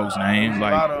of them folks' names.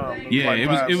 Like, lot of 'em. yeah, Like it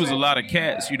was 5, a lot of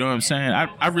cats. You know what I'm saying?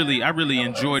 I really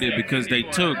enjoyed it because they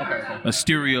took a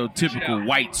stereotypical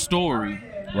white story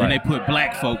and they put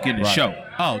black folk in the show.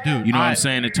 Oh, dude. You know what I'm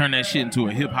saying? To turn that shit into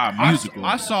a hip hop musical.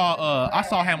 I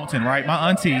saw Hamilton, right? My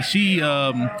auntie, she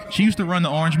used to run the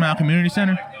Orange Mound Community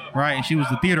Center, right? And she was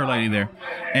the theater lady there.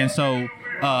 And so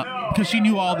because she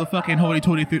knew all the fucking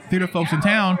hoity-toity theater folks in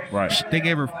town, Right. they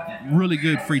gave her really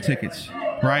good free tickets,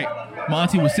 right? My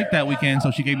auntie was sick that weekend,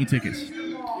 so she gave me tickets.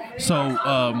 So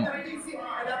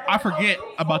I forget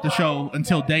about the show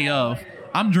until day of.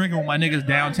 I'm drinking with my niggas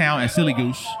downtown at Silly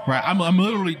Goose, right? I'm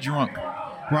literally drunk,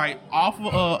 right? Off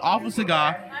a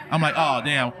cigar. I'm like, oh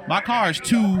damn, my car is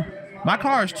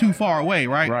too far away,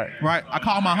 right? Right. I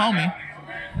call my homie.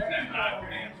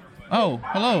 Oh,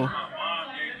 hello.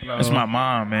 That's my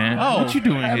mom, man. Oh. What you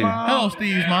doing here? Hello,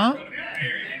 Steve's mom.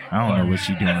 I don't know what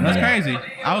she doing. That's here. crazy.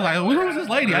 I was like, who's this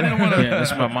lady? I didn't want to. Yeah,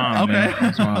 that's my mom. Okay. Man.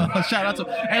 That's my mom. Shout out to.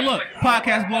 Hey, look,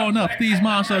 podcast blowing up. Steve's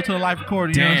mom showed to the live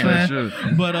recording. You know what I'm saying?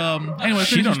 Sure. But anyway,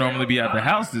 She don't normally be out the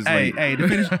house this late. Hey, to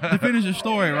finish the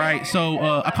story, right? So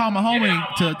I called my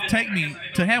homie to take me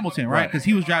to Hamilton, right? Because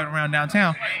he was driving around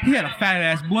downtown. He had a fat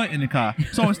ass blunt in the car.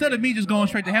 So instead of me just going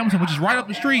straight to Hamilton, which is right up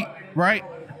the street, right?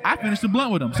 I finished the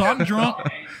blunt with him. So I'm drunk,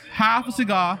 high off a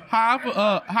cigar, high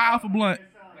off a blunt,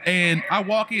 and I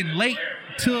walk in late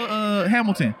to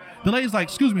Hamilton. The lady's like,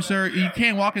 "Excuse me, sir, you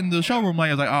can't walk in the showroom late."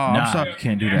 I was like, "Oh, I'm sorry, you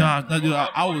can't do that." No, dude,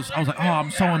 I was like, "Oh, I'm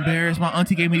so embarrassed. My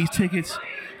auntie gave me these tickets."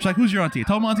 She's like, "Who's your auntie?" I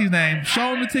told my auntie's name.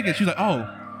 Show him the ticket. She's like, "Oh,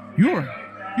 you're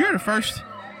the first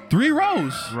 3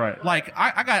 rows." Right. Like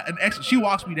I got an extra. She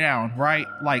walks me down, right?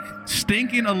 Like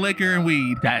stinking of liquor and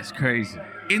weed That's crazy.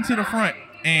 into the front.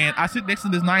 And I sit next to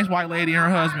this nice white lady and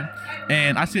her husband,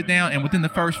 and I sit down, and within the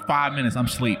first 5 minutes, I'm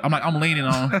asleep. I'm leaning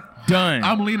on. Done.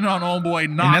 I'm leaning on old boy.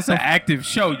 And that's an active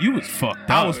show. You was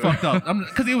fucked up. I was fucked up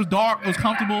because it was dark. It was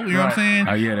comfortable. You know what I'm saying?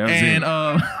 Oh, yeah, that was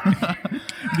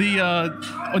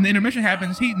and when the intermission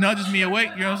happens, he nudges me awake.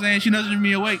 You know what I'm saying? She nudges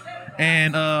me awake.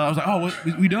 And I was like, "Oh,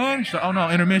 we done?" She's like, "Oh no,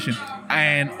 intermission."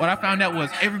 And what I found out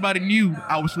was everybody knew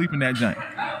I was sleeping that joint.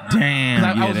 Damn.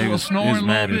 I was they was snoring a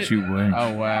mad little at bit. you, boy.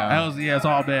 Oh wow. It's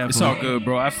all bad. It's fool. all good,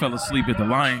 bro. I fell asleep at the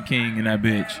Lion King in that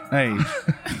bitch. Hey,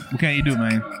 what can you do,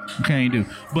 man? What can you do?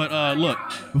 But look,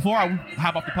 before I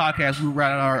hop off the podcast, we're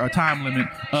at our time limit.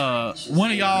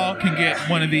 One of y'all can get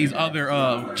one of these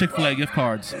other Chick-fil-A gift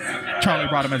cards. Charlie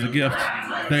brought them as a gift.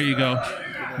 There you go.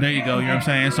 You know what I'm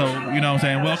saying? So, you know what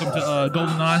I'm saying? Welcome to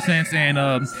Golden Nonsense, and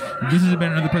this has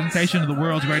been another presentation of the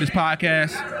world's greatest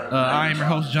podcast. I am your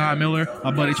host, John Miller.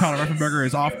 My buddy Charlie Ruffenberger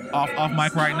is off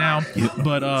mic right now.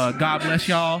 But God bless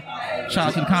y'all. Shout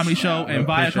out to the comedy show, and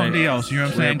via con Dios. You know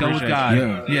what I'm saying? Go with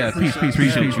God. Yeah, peace, peace,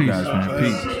 you guys, man.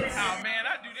 Peace. Oh, man,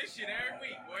 I do this shit every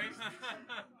week, boys.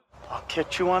 I'll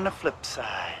catch you on the flip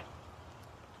side.